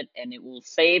now have it, and it will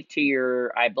save to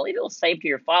your. I believe it will save to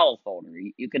your files folder.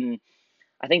 You can.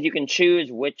 I think you can choose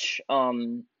which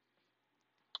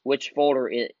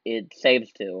folder it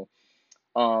saves to.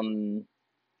 Um,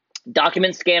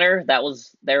 Document scanner, that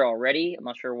was there already. I'm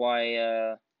not sure why,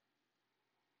 or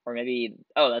maybe,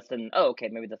 oh, that's in, oh, okay,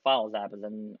 maybe the Files app is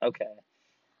in, okay.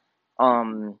 I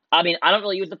mean, I don't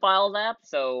really use the Files app,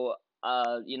 so,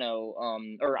 or,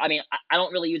 I mean, I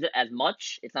don't really use it as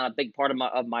much. It's not a big part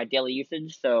of my daily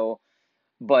usage, so,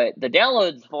 but the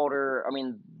downloads folder, I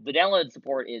mean, the download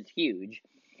support is huge.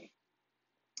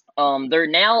 There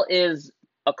now is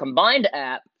a combined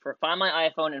app for Find My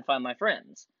iPhone and Find My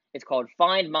Friends. It's called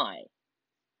Find My.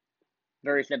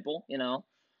 Very simple,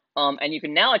 and you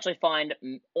can now actually find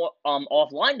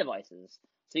offline devices.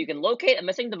 So you can locate a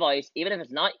missing device even if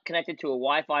it's not connected to a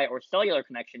Wi-Fi or cellular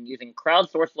connection using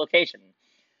crowdsourced location.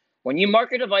 When you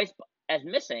mark your device as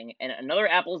missing and another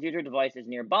Apple's user device is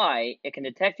nearby, it can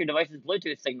detect your device's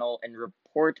Bluetooth signal and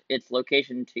report its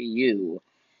location to you.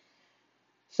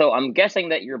 So I'm guessing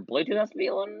that your Bluetooth has to be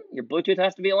on. Your Bluetooth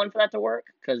has to be on for that to work,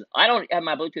 because I don't have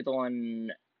my Bluetooth on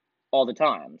all the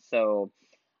time. So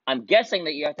I'm guessing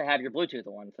that you have to have your Bluetooth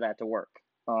on for that to work.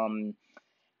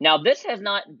 Now this has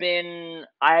not been,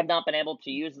 I have not been able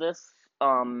to use this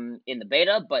in the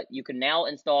beta, but you can now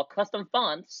install custom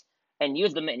fonts and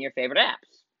use them in your favorite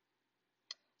apps.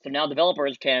 So now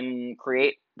developers can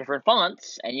create different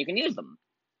fonts and you can use them.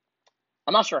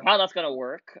 I'm not sure how that's going to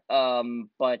work,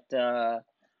 but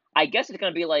I guess it's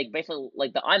going to be like basically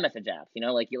like the iMessage apps,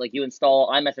 like you install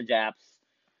iMessage apps,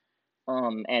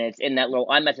 and it's in that little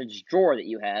iMessage drawer that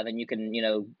you have, and you can,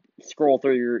 scroll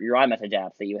through your iMessage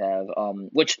apps that you have,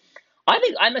 which I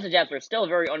think iMessage apps are still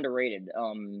very underrated.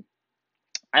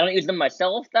 I don't use them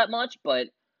myself that much, but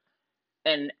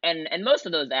and most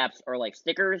of those apps are like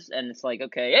stickers, and it's like,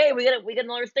 okay, hey, we get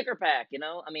another sticker pack,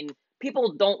 I mean,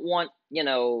 people don't want,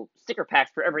 sticker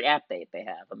packs for every app they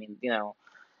have. I mean,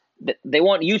 they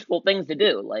want useful things to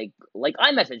do, like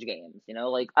iMessage games.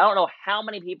 Like I don't know how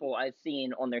many people I've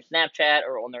seen on their Snapchat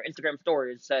or on their Instagram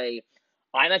stories say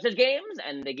iMessage games,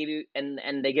 and they give you and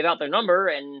they give out their number,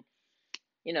 and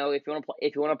if you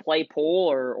want to play pool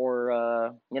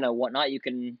or whatnot, you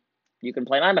can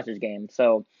play an iMessage game.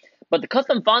 So, but the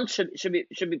custom fonts should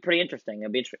be pretty interesting.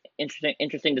 It'll be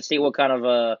interesting to see what kind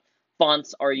of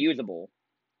fonts are usable.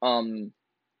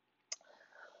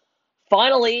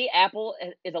 Finally, Apple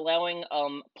is allowing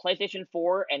PlayStation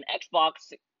 4 and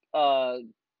Xbox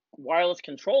wireless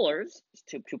controllers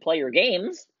to play your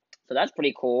games. So that's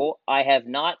pretty cool. I have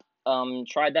not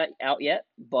tried that out yet,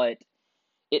 but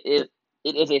it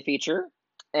is a feature,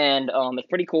 and it's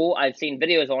pretty cool. I've seen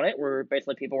videos on it where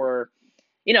basically people were,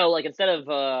 like instead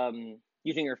of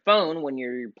using your phone when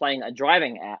you're playing a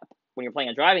driving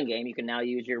game, you can now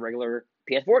use your regular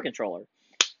PS4 controller.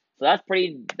 So that's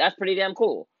pretty damn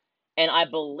cool. And I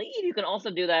believe you can also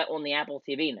do that on the Apple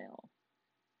TV now.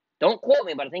 Don't quote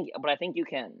me, but I think you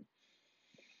can.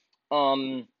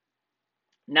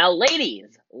 Now,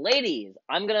 ladies,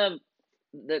 I'm gonna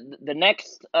the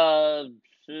next 5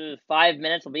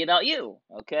 minutes will be about you.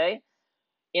 Okay,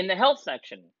 in the health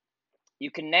section,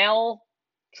 you can now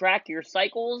track your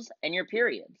cycles and your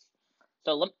periods.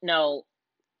 So now,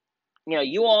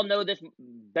 you all know this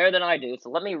better than I do. So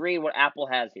let me read what Apple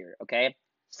has here. Okay,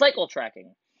 cycle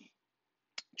tracking.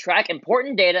 Track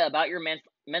important data about your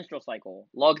menstrual cycle.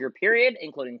 Log your period,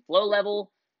 including flow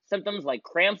level, symptoms like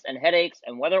cramps and headaches,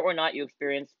 and whether or not you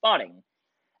experience spotting.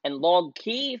 And log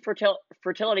key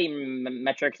fertility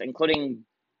metrics, including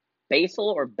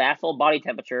basal body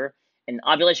temperature and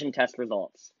ovulation test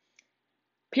results.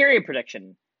 Period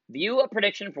prediction. View a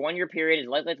prediction for when your period is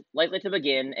likely to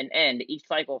begin and end each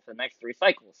cycle for the next 3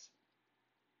 cycles.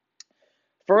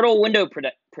 Fertile window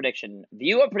prediction.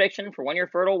 View a prediction for when your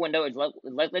fertile window is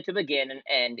likely to begin and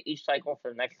end each cycle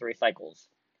for the next 3 cycles.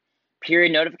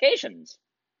 Period notifications.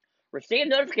 Receive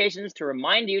notifications to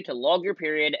remind you to log your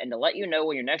period and to let you know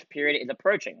when your next period is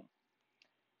approaching.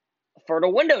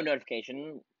 Fertile window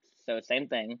notification. So same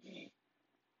thing.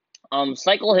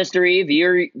 Cycle history.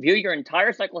 View your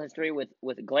entire cycle history with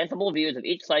glanceable views of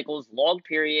each cycle's logged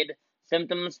period,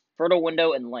 symptoms, fertile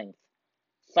window, and length.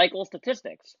 Cycle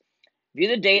statistics. View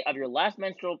the date of your last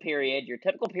menstrual period, your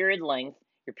typical period length,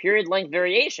 your period length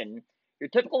variation, your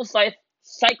typical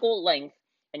cycle length,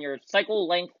 and your cycle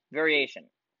length variation.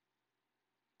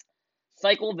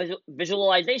 Cycle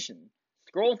visualization.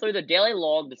 Scroll through the daily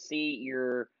log to see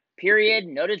your period,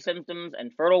 noted symptoms,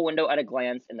 and fertile window at a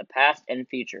glance in the past and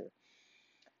future.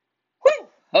 Whew!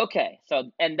 Okay, so,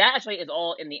 and that actually is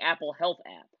all in the Apple Health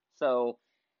app. So,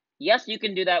 yes, you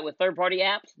can do that with third-party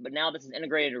apps, but now this is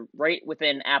integrated right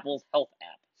within Apple's Health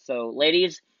app. So,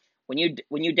 ladies, when you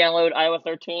download iOS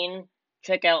 13,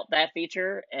 check out that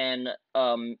feature and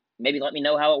maybe let me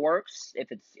know how it works,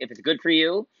 if it's good for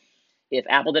you, if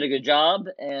Apple did a good job,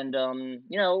 and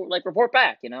like report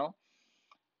back.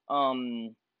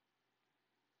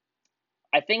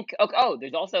 I think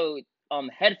there's also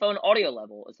headphone audio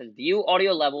level. It says view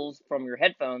audio levels from your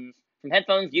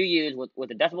headphones you use with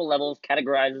the decibel levels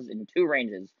categorizes in 2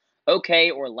 ranges,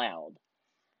 okay or loud.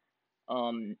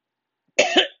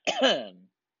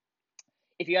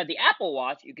 If you have the Apple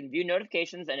Watch, you can view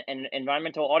notifications and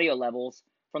environmental audio levels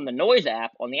from the Noise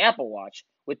app on the Apple Watch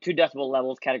with 2 decibel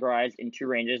levels categorized in 2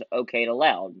 ranges, okay to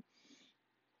loud.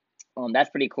 That's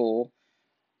pretty cool.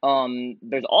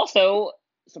 There's also,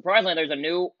 surprisingly, there's a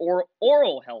new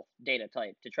oral health data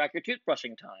type to track your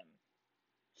toothbrushing time.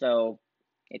 So,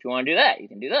 if you want to do that, you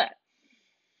can do that.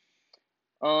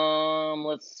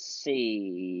 Let's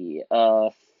see.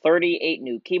 38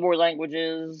 new keyboard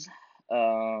languages.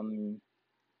 The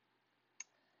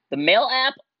Mail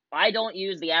app, I don't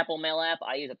use the Apple Mail app.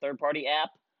 I use a third-party app.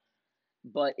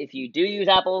 But if you do use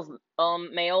Apple's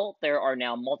Mail, there are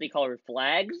now multicolored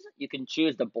flags. You can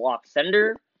choose to block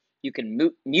sender. You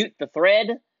can mute the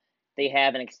thread. They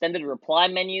have an extended reply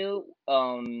menu,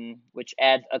 which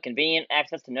adds a convenient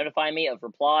access to notify me of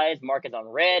replies. Mark is on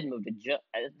red. Move to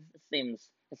it seems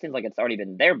like it's already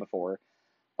been there before.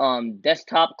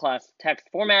 Desktop class text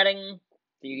formatting.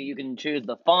 So you can choose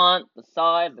the font, the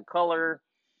size, the color,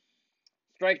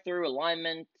 strike through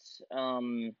alignment.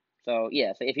 So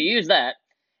if you use that.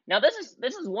 Now this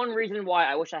is one reason why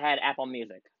I wish I had Apple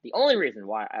Music. The only reason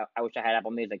why I wish I had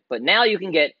Apple Music. But now you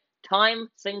can get time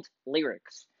synced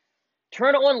lyrics.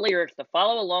 Turn on lyrics to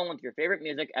follow along with your favorite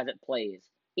music as it plays.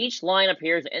 Each line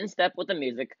appears in step with the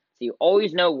music, so you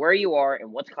always know where you are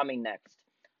and what's coming next.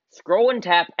 Scroll and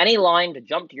tap any line to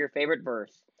jump to your favorite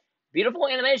verse. Beautiful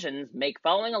animations make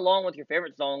following along with your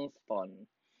favorite songs fun.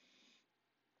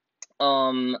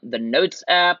 The Notes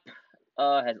app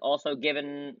has also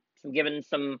given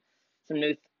some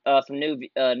new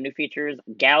features.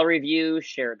 Gallery view,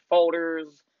 shared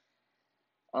folders.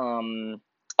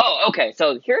 Okay.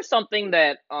 So here's something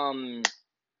that I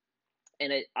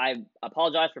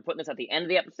apologize for putting this at the end of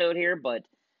the episode here, but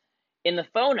in the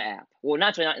phone app, well,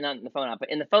 not in the phone app,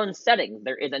 but in the phone settings,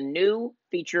 there is a new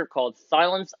feature called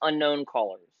Silence Unknown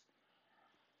Callers.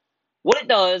 What it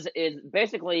does is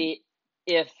basically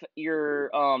if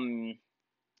you're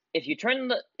if you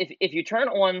turn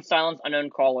on Silence Unknown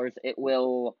Callers, it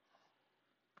will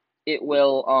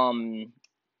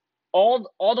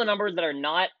all the numbers that are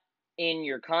not in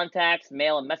your contacts,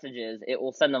 mail, and messages, it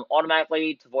will send them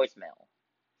automatically to voicemail.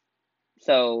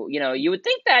 So, you would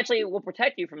think that actually will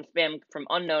protect you from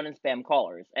unknown and spam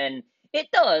callers, and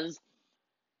it does.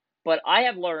 But I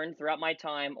have learned throughout my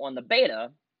time on the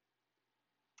beta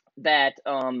that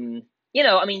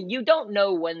you don't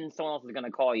know when someone else is going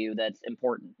to call you that's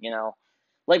important.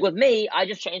 Like with me, I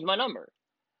just changed my number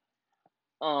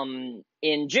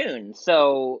in June.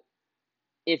 So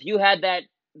if you had that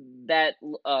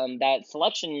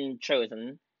selection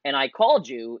chosen and I called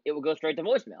you, it would go straight to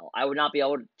voicemail. I would not be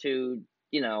able to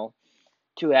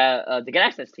get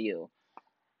access to you.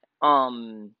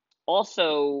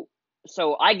 Also,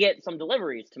 so I get some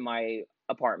deliveries to my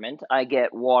apartment. I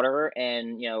get water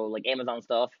and like Amazon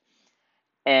stuff,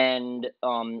 and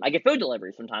I get food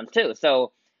deliveries sometimes too.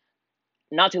 So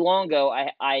not too long ago,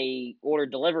 I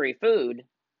ordered delivery food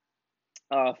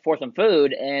for some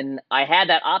food, and I had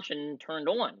that option turned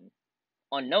on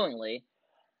unknowingly,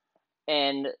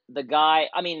 and the guy,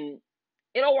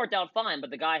 it all worked out fine, but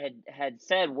the guy had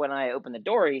said when I opened the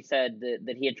door, he said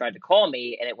that he had tried to call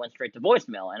me and it went straight to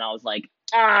voicemail, and I was like,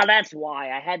 that's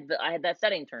why I had that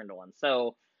setting turned on.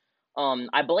 So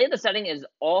I believe the setting is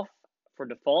off for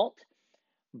default,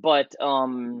 but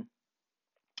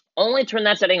only turn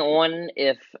that setting on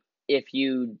if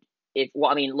you if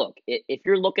well, I mean, look, if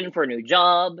you're looking for a new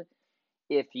job,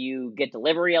 if you get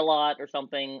delivery a lot or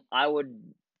something, I would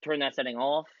turn that setting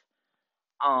off.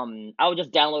 I would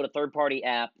just download a third party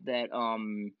app that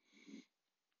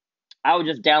I would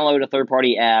just download a third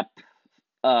party app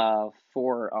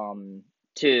for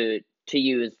to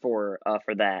use for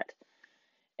that,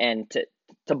 and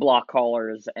to block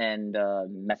callers and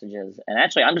messages. And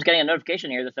actually, I'm just getting a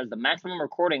notification here that says the maximum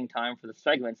recording time for the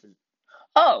segments is,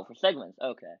 oh, for segments.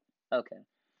 Okay. Okay.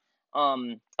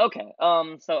 So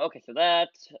that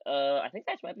I think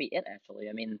that might be it actually.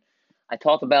 I mean, I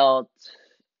talked about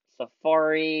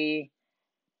Safari,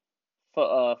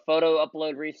 photo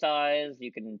upload resize.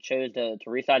 You can choose to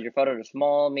resize your photo to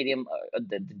small, medium,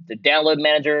 the download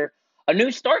manager, a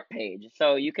new start page.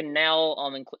 So you can now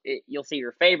you'll see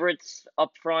your favorites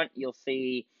up front. You'll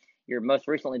see your most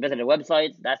recently visited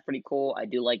websites. That's pretty cool. I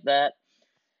do like that.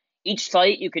 Each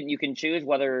site you can choose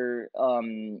whether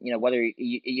whether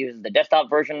you use the desktop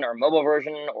version or mobile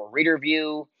version or reader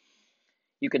view.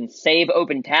 You can save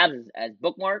open tabs as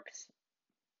bookmarks.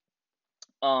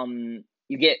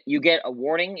 You get a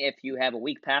warning if you have a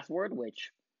weak password,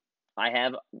 which I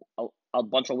have a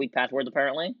bunch of weak passwords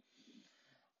apparently.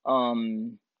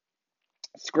 Um,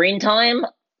 Screen time.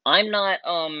 I'm not.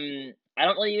 I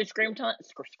don't really use screen time.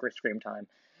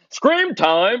 Screen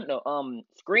time. No.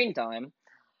 Screen time.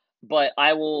 But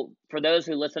I will, for those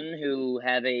who listen who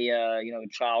have a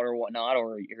child or whatnot,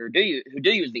 or who do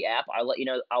use the app, I will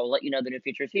let you know the new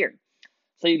features here.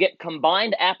 So you get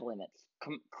combined app limits.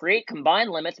 Create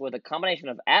combined limits with a combination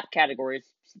of app categories,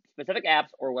 specific apps,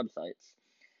 or websites.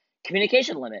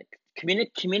 Communication limit.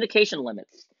 Communication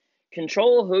limits.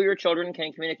 Control who your children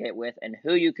can communicate with and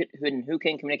who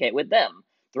can communicate with them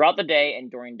throughout the day and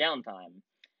during downtime.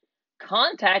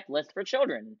 Contact list for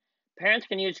children. Parents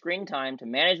can use screen time to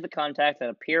manage the contacts that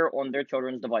appear on their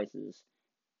children's devices.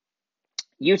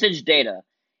 Usage data.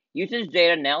 Usage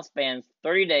data now spans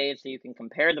 30 days, so you can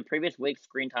compare the previous week's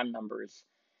screen time numbers.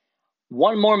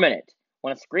 1 more minute.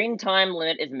 When a screen time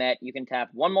limit is met, you can tap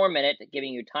 1 more minute,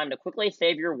 giving you time to quickly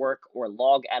save your work or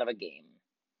log out of a game.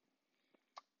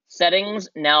 Settings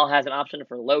now has an option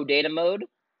for low data mode.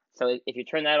 So if you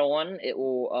turn that on, it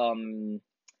will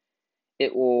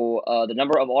the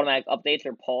number of automatic updates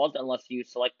are paused unless you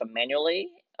select them manually.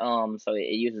 So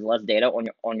it uses less data on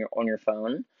your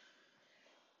phone.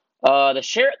 The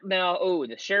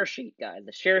share sheet, guys.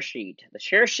 The share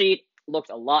sheet looks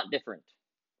a lot different.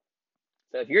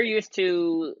 So if you're used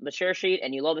to the share sheet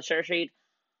and you love the share sheet,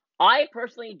 I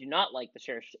personally do not like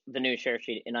the new share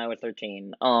sheet in iOS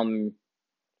 13.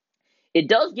 It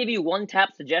does give you one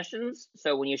tap suggestions.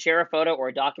 So when you share a photo or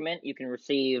a document, you can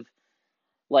receive,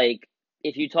 like,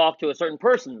 if you talk to a certain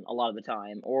person a lot of the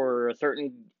time or a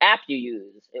certain app you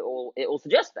use, it will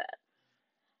suggest that.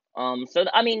 So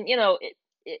I mean,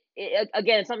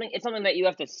 again, it's something that you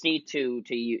have to see see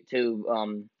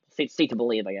to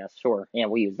believe, I guess. Sure, yeah,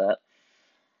 we use that.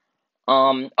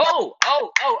 Oh!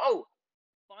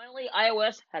 Finally,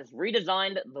 iOS has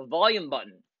redesigned the volume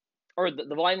button or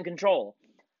the volume control.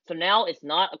 So now it's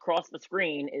not across the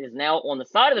screen; it is now on the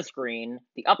side of the screen,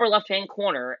 the upper left-hand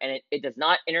corner, and it does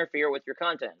not interfere with your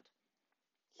content.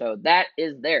 So that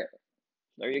is there.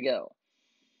 There you go.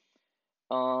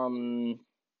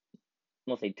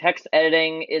 Let's see. Text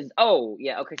editing is. Oh,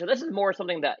 yeah. Okay. So this is more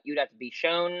something that you'd have to be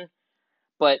shown,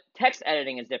 but text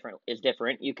editing is different.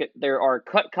 There are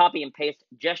cut, copy, and paste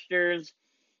gestures.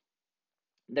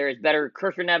 There is better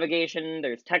cursor navigation.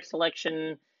 There's text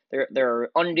selection. There are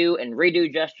undo and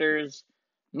redo gestures.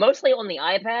 Mostly on the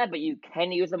iPad, but you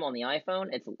can use them on the iPhone.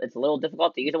 It's a little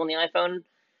difficult to use them on the iPhone,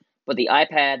 but the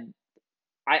iPad,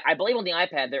 I believe on the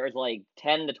iPad there is like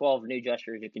 10 to 12 new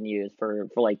gestures you can use for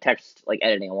like text like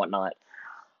editing and whatnot.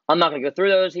 I'm not gonna go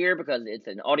through those here because it's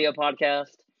an audio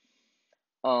podcast.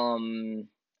 Um,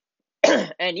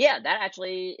 and yeah, that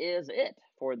actually is it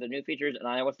for the new features in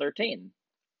iOS 13.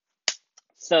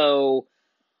 So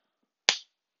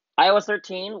iOS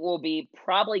 13 will be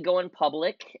probably going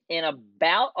public in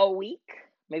about a week,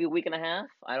 maybe a week and a half.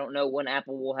 I don't know when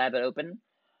Apple will have it open.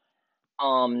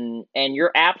 And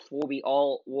your apps will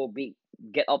be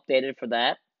get updated for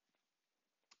that.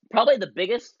 Probably the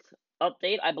biggest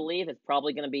update I believe is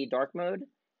probably going to be dark mode.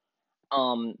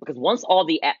 Because once all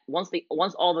the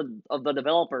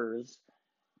developers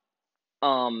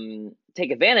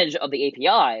take advantage of the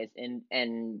APIs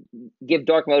and give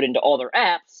dark mode into all their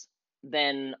apps,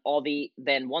 then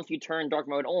once you turn dark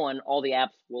mode on, all the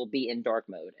apps will be in dark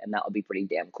mode, and that would be pretty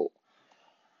damn cool.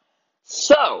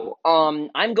 So,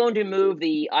 I'm going to move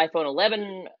the iPhone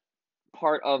 11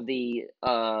 part of the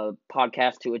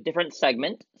podcast to a different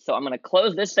segment. So I'm going to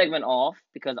close this segment off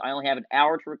because I only have an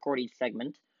hour to record each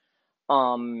segment.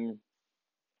 Um,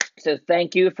 so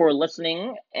thank you for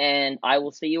listening, and I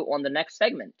will see you on the next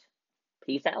segment.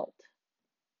 Peace out.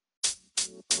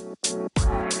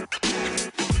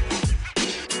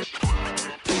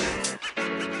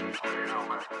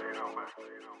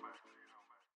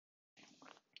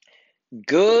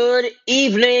 Good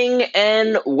evening,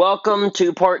 and welcome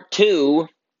to part 2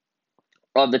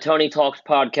 of the Tony Talks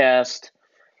podcast,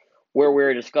 where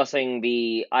we're discussing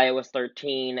the iOS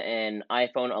 13 and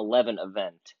iPhone 11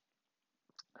 event.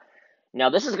 Now,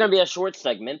 this is going to be a short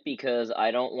segment because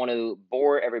I don't want to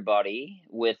bore everybody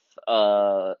with,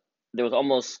 there was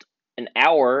almost an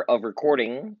hour of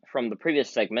recording from the previous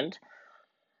segment,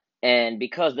 and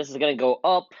because this is going to go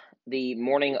up the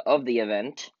morning of the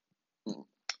event,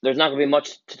 there's not going to be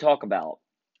much to talk about.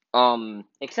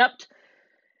 Except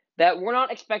that we're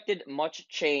not expected much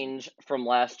change from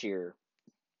last year.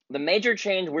 The major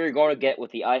change we're going to get with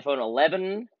the iPhone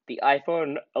 11, the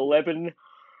iPhone 11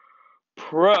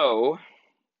 Pro,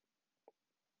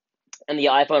 and the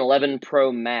iPhone 11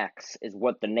 Pro Max is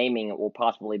what the naming will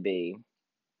possibly be.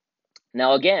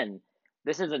 Now, again,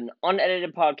 this is an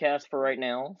unedited podcast for right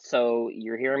now, so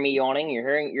you're hearing me yawning. You're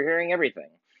hearing everything.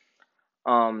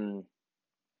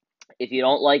 If you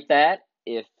don't like that,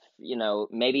 if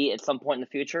maybe at some point in the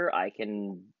future I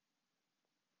can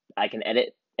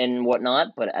edit and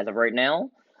whatnot. But as of right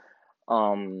now,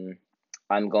 I'm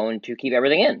going to keep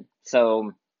everything in.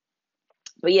 So,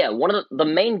 but yeah, one of the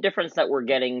main difference that we're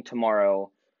getting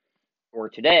tomorrow or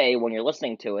today when you're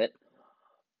listening to it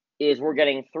is we're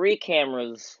getting 3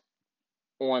 cameras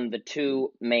on the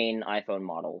 2 main iPhone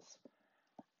models.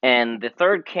 And the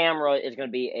third camera is going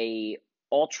to be a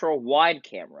ultra wide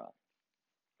camera,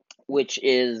 which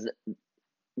is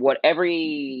what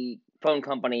every phone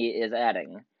company is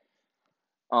adding.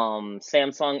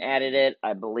 Samsung added it,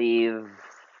 I believe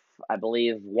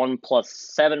OnePlus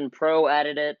 7 Pro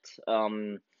added it.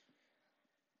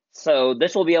 So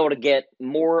this will be able to get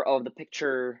more of the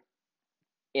picture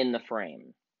in the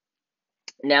frame.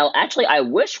 Now, actually, I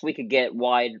wish we could get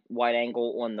wide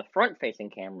angle on the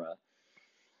front-facing camera.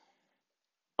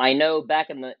 I know back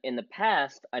in the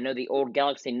past, I know the old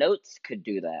Galaxy Notes could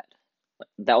do that.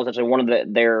 That was actually one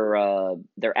of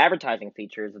their advertising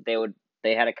features that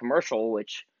they had a commercial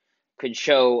which could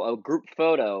show a group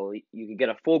photo. You could get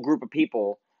a full group of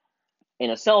people in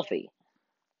a selfie.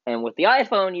 And with the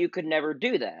iPhone, you could never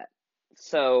do that.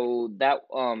 So that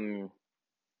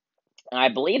I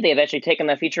believe they've actually taken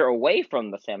that feature away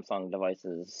from the Samsung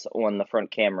devices on the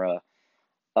front camera.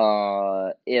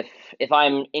 If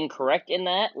I'm incorrect in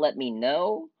that, let me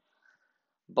know.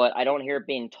 But I don't hear it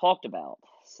being talked about,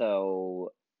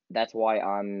 so that's why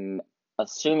I'm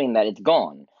assuming that it's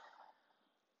gone.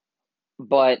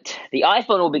 But the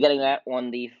iPhone will be getting that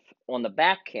on the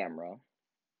back camera,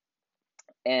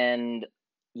 and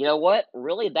you know what?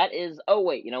 Really, that is. Oh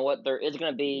wait, you know what? There is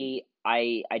going to be.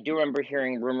 I do remember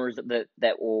hearing rumors that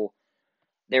there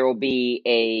will be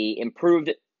a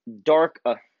improved dark,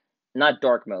 not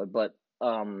dark mode, but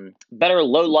better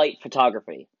low light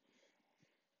photography,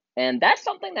 and that's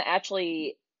something that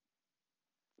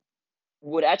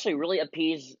would actually really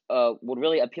would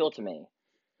really appeal to me.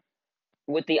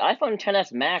 With the iPhone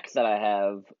XS Max that I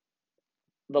have,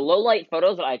 the low light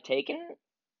photos that I've taken,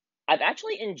 I've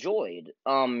actually enjoyed.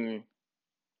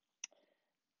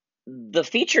 The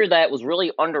feature that was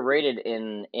really underrated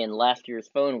in last year's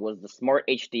phone was the Smart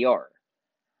HDR.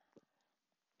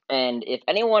 And if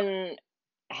anyone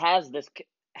has this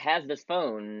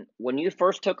phone, when you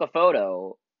first took a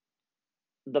photo,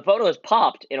 the photo is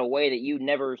popped in a way that you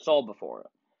never saw before.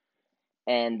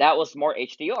 And that was Smart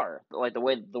HDR. Like the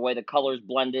way the colors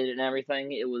blended and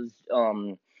everything, it was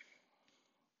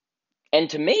and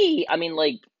to me, I mean,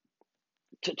 like,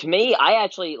 to me, I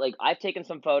actually, like, I've taken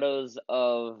some photos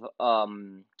of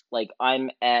like, I'm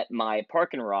at my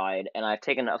park and ride, and I've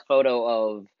taken a photo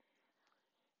of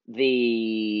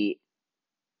the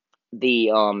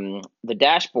the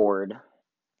dashboard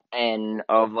and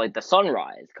of like the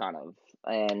sunrise kind of,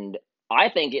 and I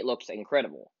think it looks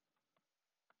incredible.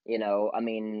 I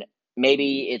mean,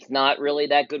 maybe it's not really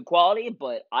that good quality,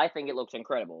 but I think it looks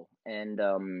incredible. And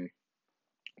the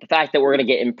fact that we're going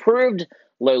to get improved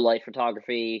low light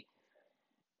photography,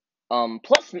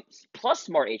 plus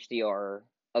Smart HDR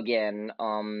again,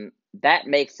 that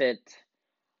makes it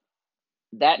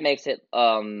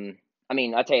I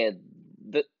mean, I tell you,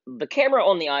 the camera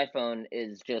on the iPhone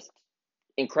is just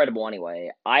incredible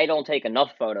anyway. I don't take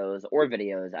enough photos or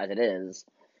videos as it is.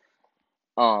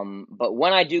 But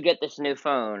when I do get this new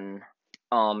phone,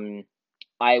 um,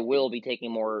 I will be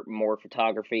taking more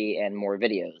photography and more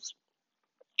videos.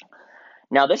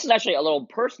 Now, this is actually a little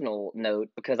personal note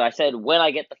because I said when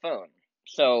I get the phone.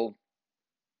 So,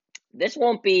 this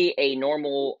won't be a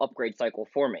normal upgrade cycle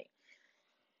for me.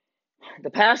 The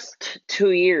past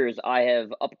 2 years, I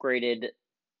have upgraded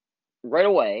right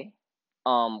away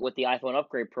with the iPhone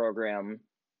upgrade program,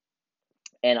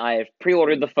 and I have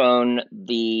pre-ordered the phone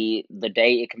the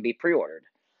day it can be pre-ordered.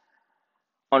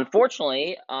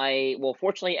 Unfortunately,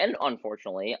 fortunately and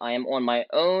unfortunately, I am on my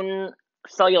own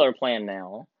cellular plan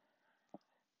now,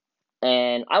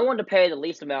 and I wanted to pay the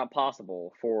least amount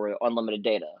possible for unlimited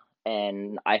data.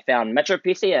 And I found Metro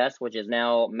PCS, which is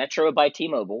now Metro by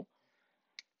T-Mobile,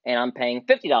 and I'm paying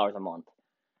 $50 a month.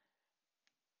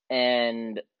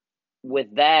 And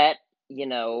with that,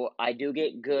 I do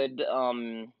get good,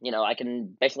 I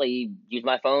can basically use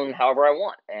my phone however I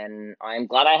want, and I'm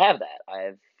glad I have that.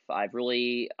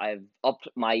 I've upped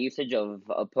my usage of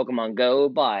Pokemon Go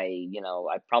by,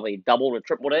 I've probably doubled or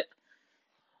tripled it.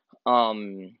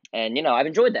 And I've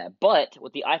enjoyed that. But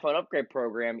with the iPhone upgrade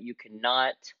program, you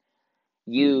cannot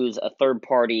use a third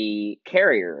party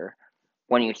carrier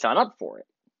when you sign up for it.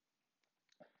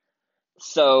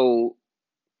 So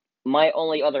my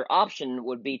only other option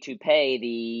would be to pay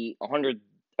the 100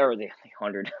 or the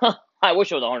 100. I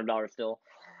wish it was $100 still.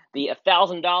 The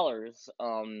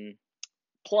 $1,000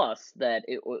 plus that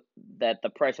the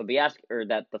price would be or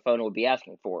that the phone would be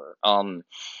asking for. And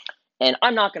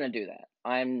I'm not going to do that.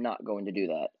 I'm not going to do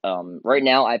that. Right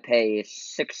now I pay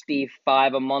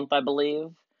 65 a month, I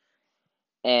believe.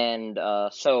 And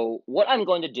so what I'm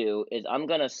going to do is I'm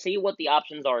going to see what the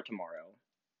options are tomorrow.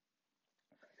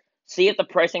 See if the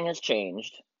pricing has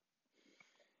changed.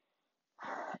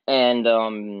 And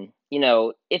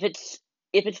if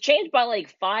it's changed by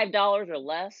like $5 or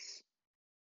less,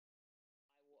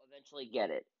 I will eventually get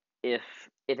it. If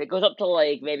if it goes up to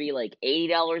like maybe like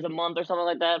 $80 a month or something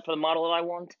like that for the model that I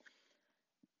want,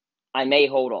 I may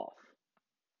hold off.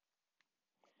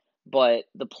 But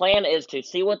the plan is to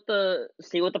see what the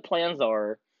plans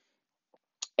are,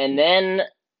 and then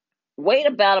wait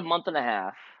about a month and a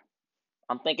half.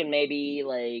 I'm thinking maybe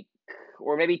like,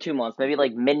 or maybe 2 months, maybe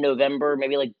like mid-November,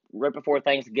 maybe like right before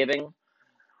Thanksgiving.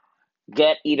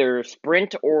 Get either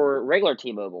Sprint or regular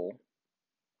T-Mobile.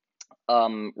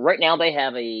 Right now they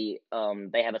have a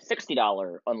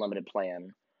 $60 unlimited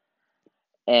plan,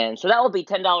 and so that would be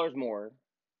 $10 more.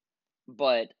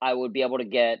 But I would be able to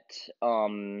get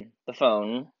the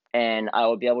phone, and I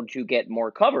would be able to get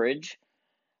more coverage.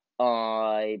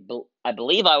 I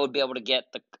believe I would be able to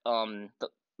get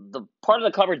the part of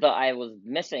the coverage that I was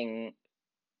missing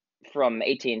from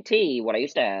AT&T. What I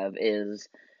used to have is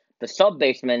the sub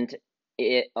basement.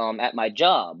 At my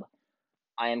job,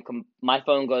 my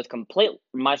phone goes complete.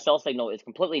 My cell signal is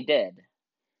completely dead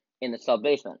in the sub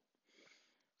basement.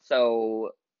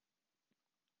 So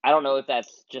I don't know if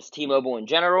that's just T-Mobile in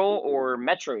general or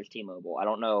Metro's T-Mobile. I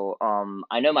don't know.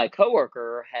 I know my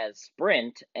coworker has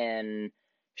Sprint, and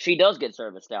she does get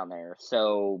service down there.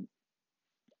 So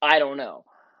I don't know.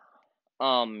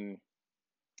 Um,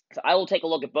 so I will take a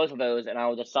look at both of those, and I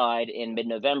will decide in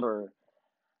mid-November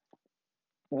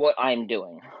what I'm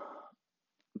doing.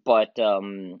 But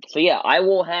so yeah, I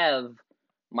will have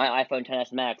my iPhone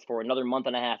XS Max for another month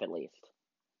and a half at least.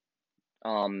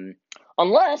 Um,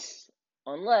 unless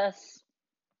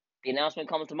the announcement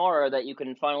comes tomorrow that you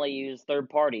can finally use third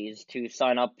parties to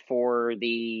sign up for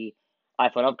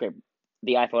iPhone upgrade,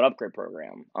 the iPhone upgrade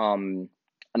program.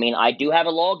 I mean, I do have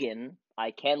a login.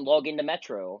 I can log into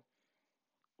Metro,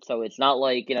 so it's not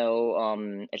like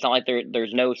it's not like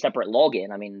there's no separate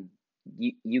login. I mean,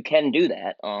 you can do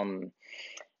that.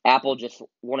 Apple just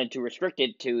wanted to restrict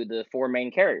it to the four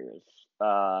main carriers.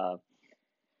 Uh,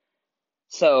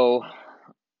 so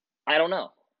I don't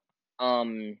know.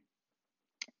 Um,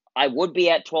 I would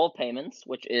be at 12 payments,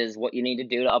 which is what you need to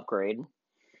do to upgrade.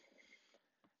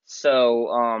 So,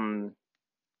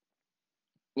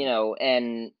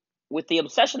 and with the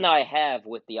obsession that I have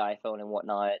with the iPhone and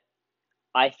whatnot,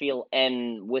 I feel,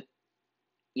 and with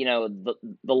the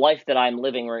life that I'm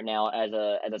living right now as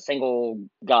a single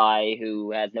guy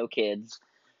who has no kids,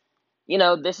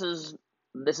 this is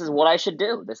what I should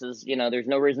do. This is, there's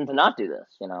no reason to not do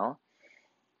this.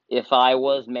 If I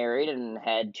was married and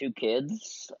had two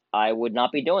kids, I would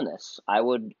not be doing this.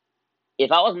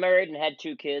 If I was married and had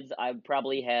two kids, I'd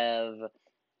probably have.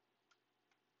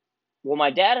 Well,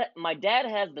 my dad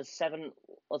has the seven.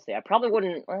 Let's see. I probably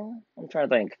wouldn't. Well, I'm trying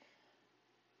to think.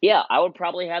 Yeah, I would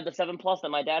probably have the 7 Plus that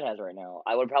my dad has right now.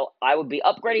 I would be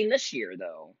upgrading this year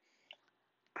though.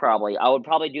 probably. I would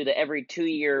probably do the every 2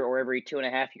 year or every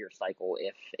 2.5 year cycle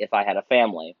if I had a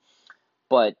family.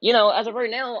 But as of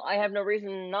right now, I have no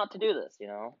reason not to do this.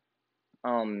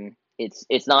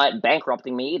 It's not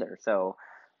bankrupting me either. So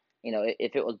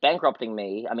if it was bankrupting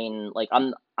me, I mean, like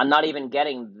I'm not even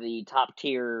getting the top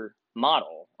tier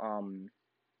model.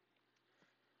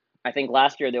 I think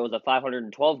last year there was a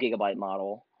 512 gigabyte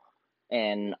model,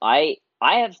 and I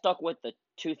have stuck with the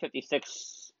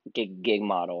 256 gig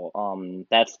model.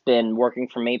 That's been working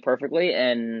for me perfectly,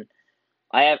 and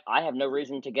I have no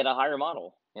reason to get a higher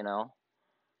model.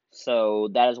 So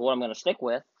that is what I'm going to stick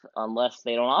with unless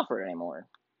they don't offer it anymore.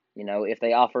 If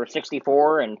they offer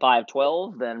 64 and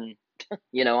 512, then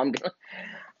I'm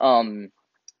gonna.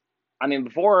 I mean,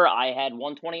 before I had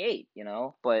 128,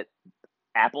 but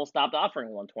Apple stopped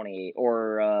offering 128,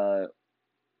 or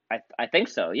I think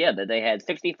so. Yeah, that they had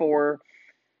 64,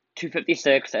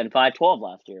 256, and 512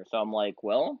 last year. So I'm like,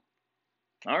 well,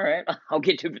 all right, I'll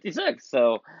get 256.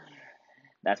 So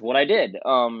that's what I did.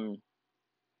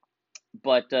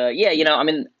 But yeah, I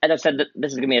mean, as I said,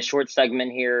 this is gonna be a short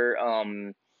segment here.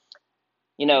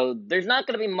 There's not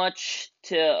gonna be much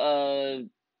to.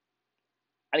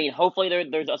 I mean, hopefully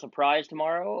there's a surprise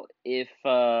tomorrow. If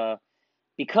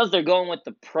because they're going with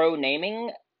the Pro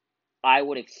naming, I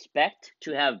would expect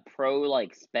to have Pro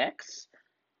like specs.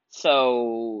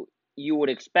 So you would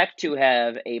expect to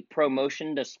have a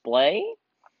ProMotion display.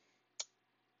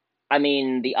 I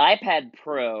mean, the iPad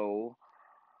Pro.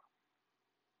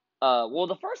 Well,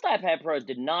 the first iPad Pros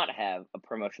did not have a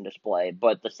ProMotion display,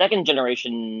 but the second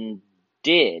generation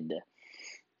did.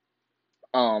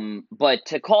 But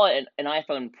to call it an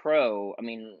iPhone Pro, I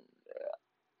mean,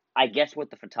 I guess with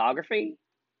the photography,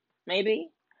 maybe.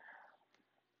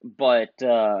 But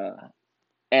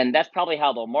and that's probably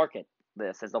how they'll market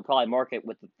this, is they'll probably market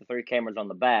with the three cameras on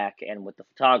the back and with the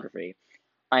photography.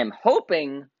 I'm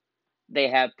hoping they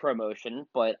have ProMotion,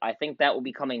 but I think that will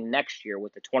be coming next year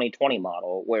with the 2020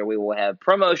 model, where we will have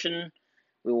ProMotion,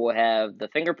 we will have the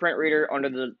fingerprint reader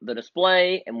under the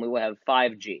display, and we will have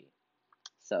 5G.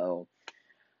 So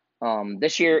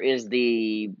this year is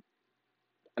I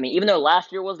mean, even though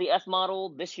last year was the S model,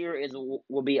 this year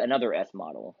will be another S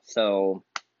model. So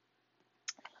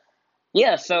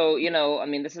yeah, so I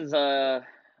mean, this is I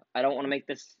don't want to make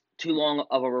this too long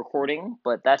of a recording,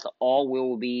 but that's all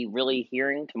we'll be really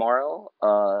hearing tomorrow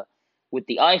with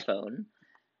the iPhone.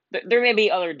 There may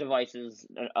be other devices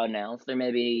announced. There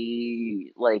may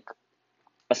be like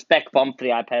a spec bump for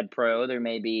the iPad Pro. There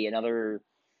may be another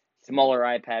smaller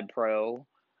iPad Pro.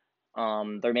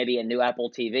 There may be a new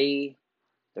Apple TV.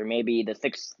 There may be the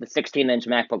 16-inch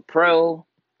MacBook Pro.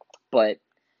 But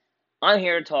I'm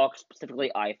here to talk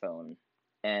specifically iPhone,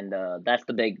 and that's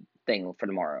the big thing for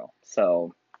tomorrow.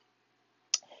 So,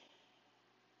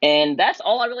 and that's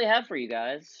all I really have for you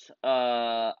guys.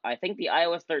 I think the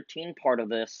iOS 13 part of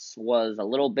this was a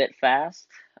little bit fast.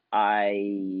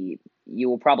 You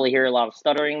will probably hear a lot of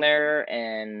stuttering there,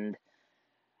 and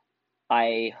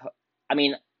I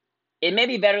mean, it may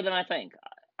be better than I think.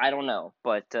 I don't know,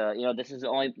 but this is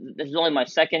only my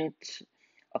second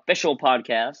official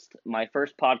podcast. My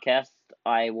first podcast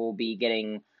I will be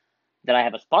getting that I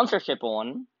have a sponsorship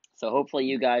on. So hopefully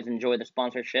you guys enjoy the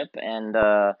sponsorship, and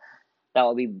that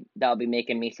will be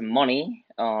making me some money.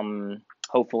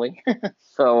 Hopefully.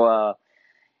 So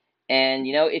and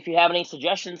if you have any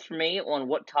suggestions for me on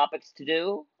what topics to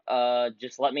do,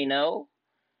 just let me know,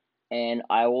 and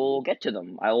I will get to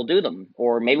them. I will do them,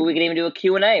 or maybe we can even do a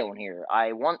Q&A on here.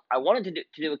 I wanted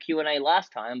to do a Q&A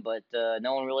last time, but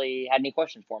no one really had any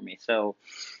questions for me. So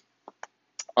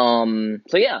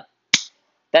so yeah,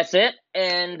 that's it,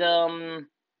 and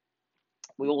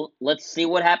let's see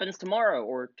what happens tomorrow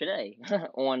or today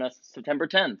on September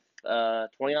 10th,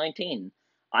 2019.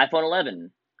 iPhone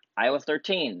 11, iOS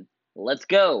 13. Let's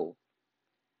go.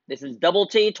 This is Double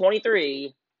T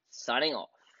 23 signing off.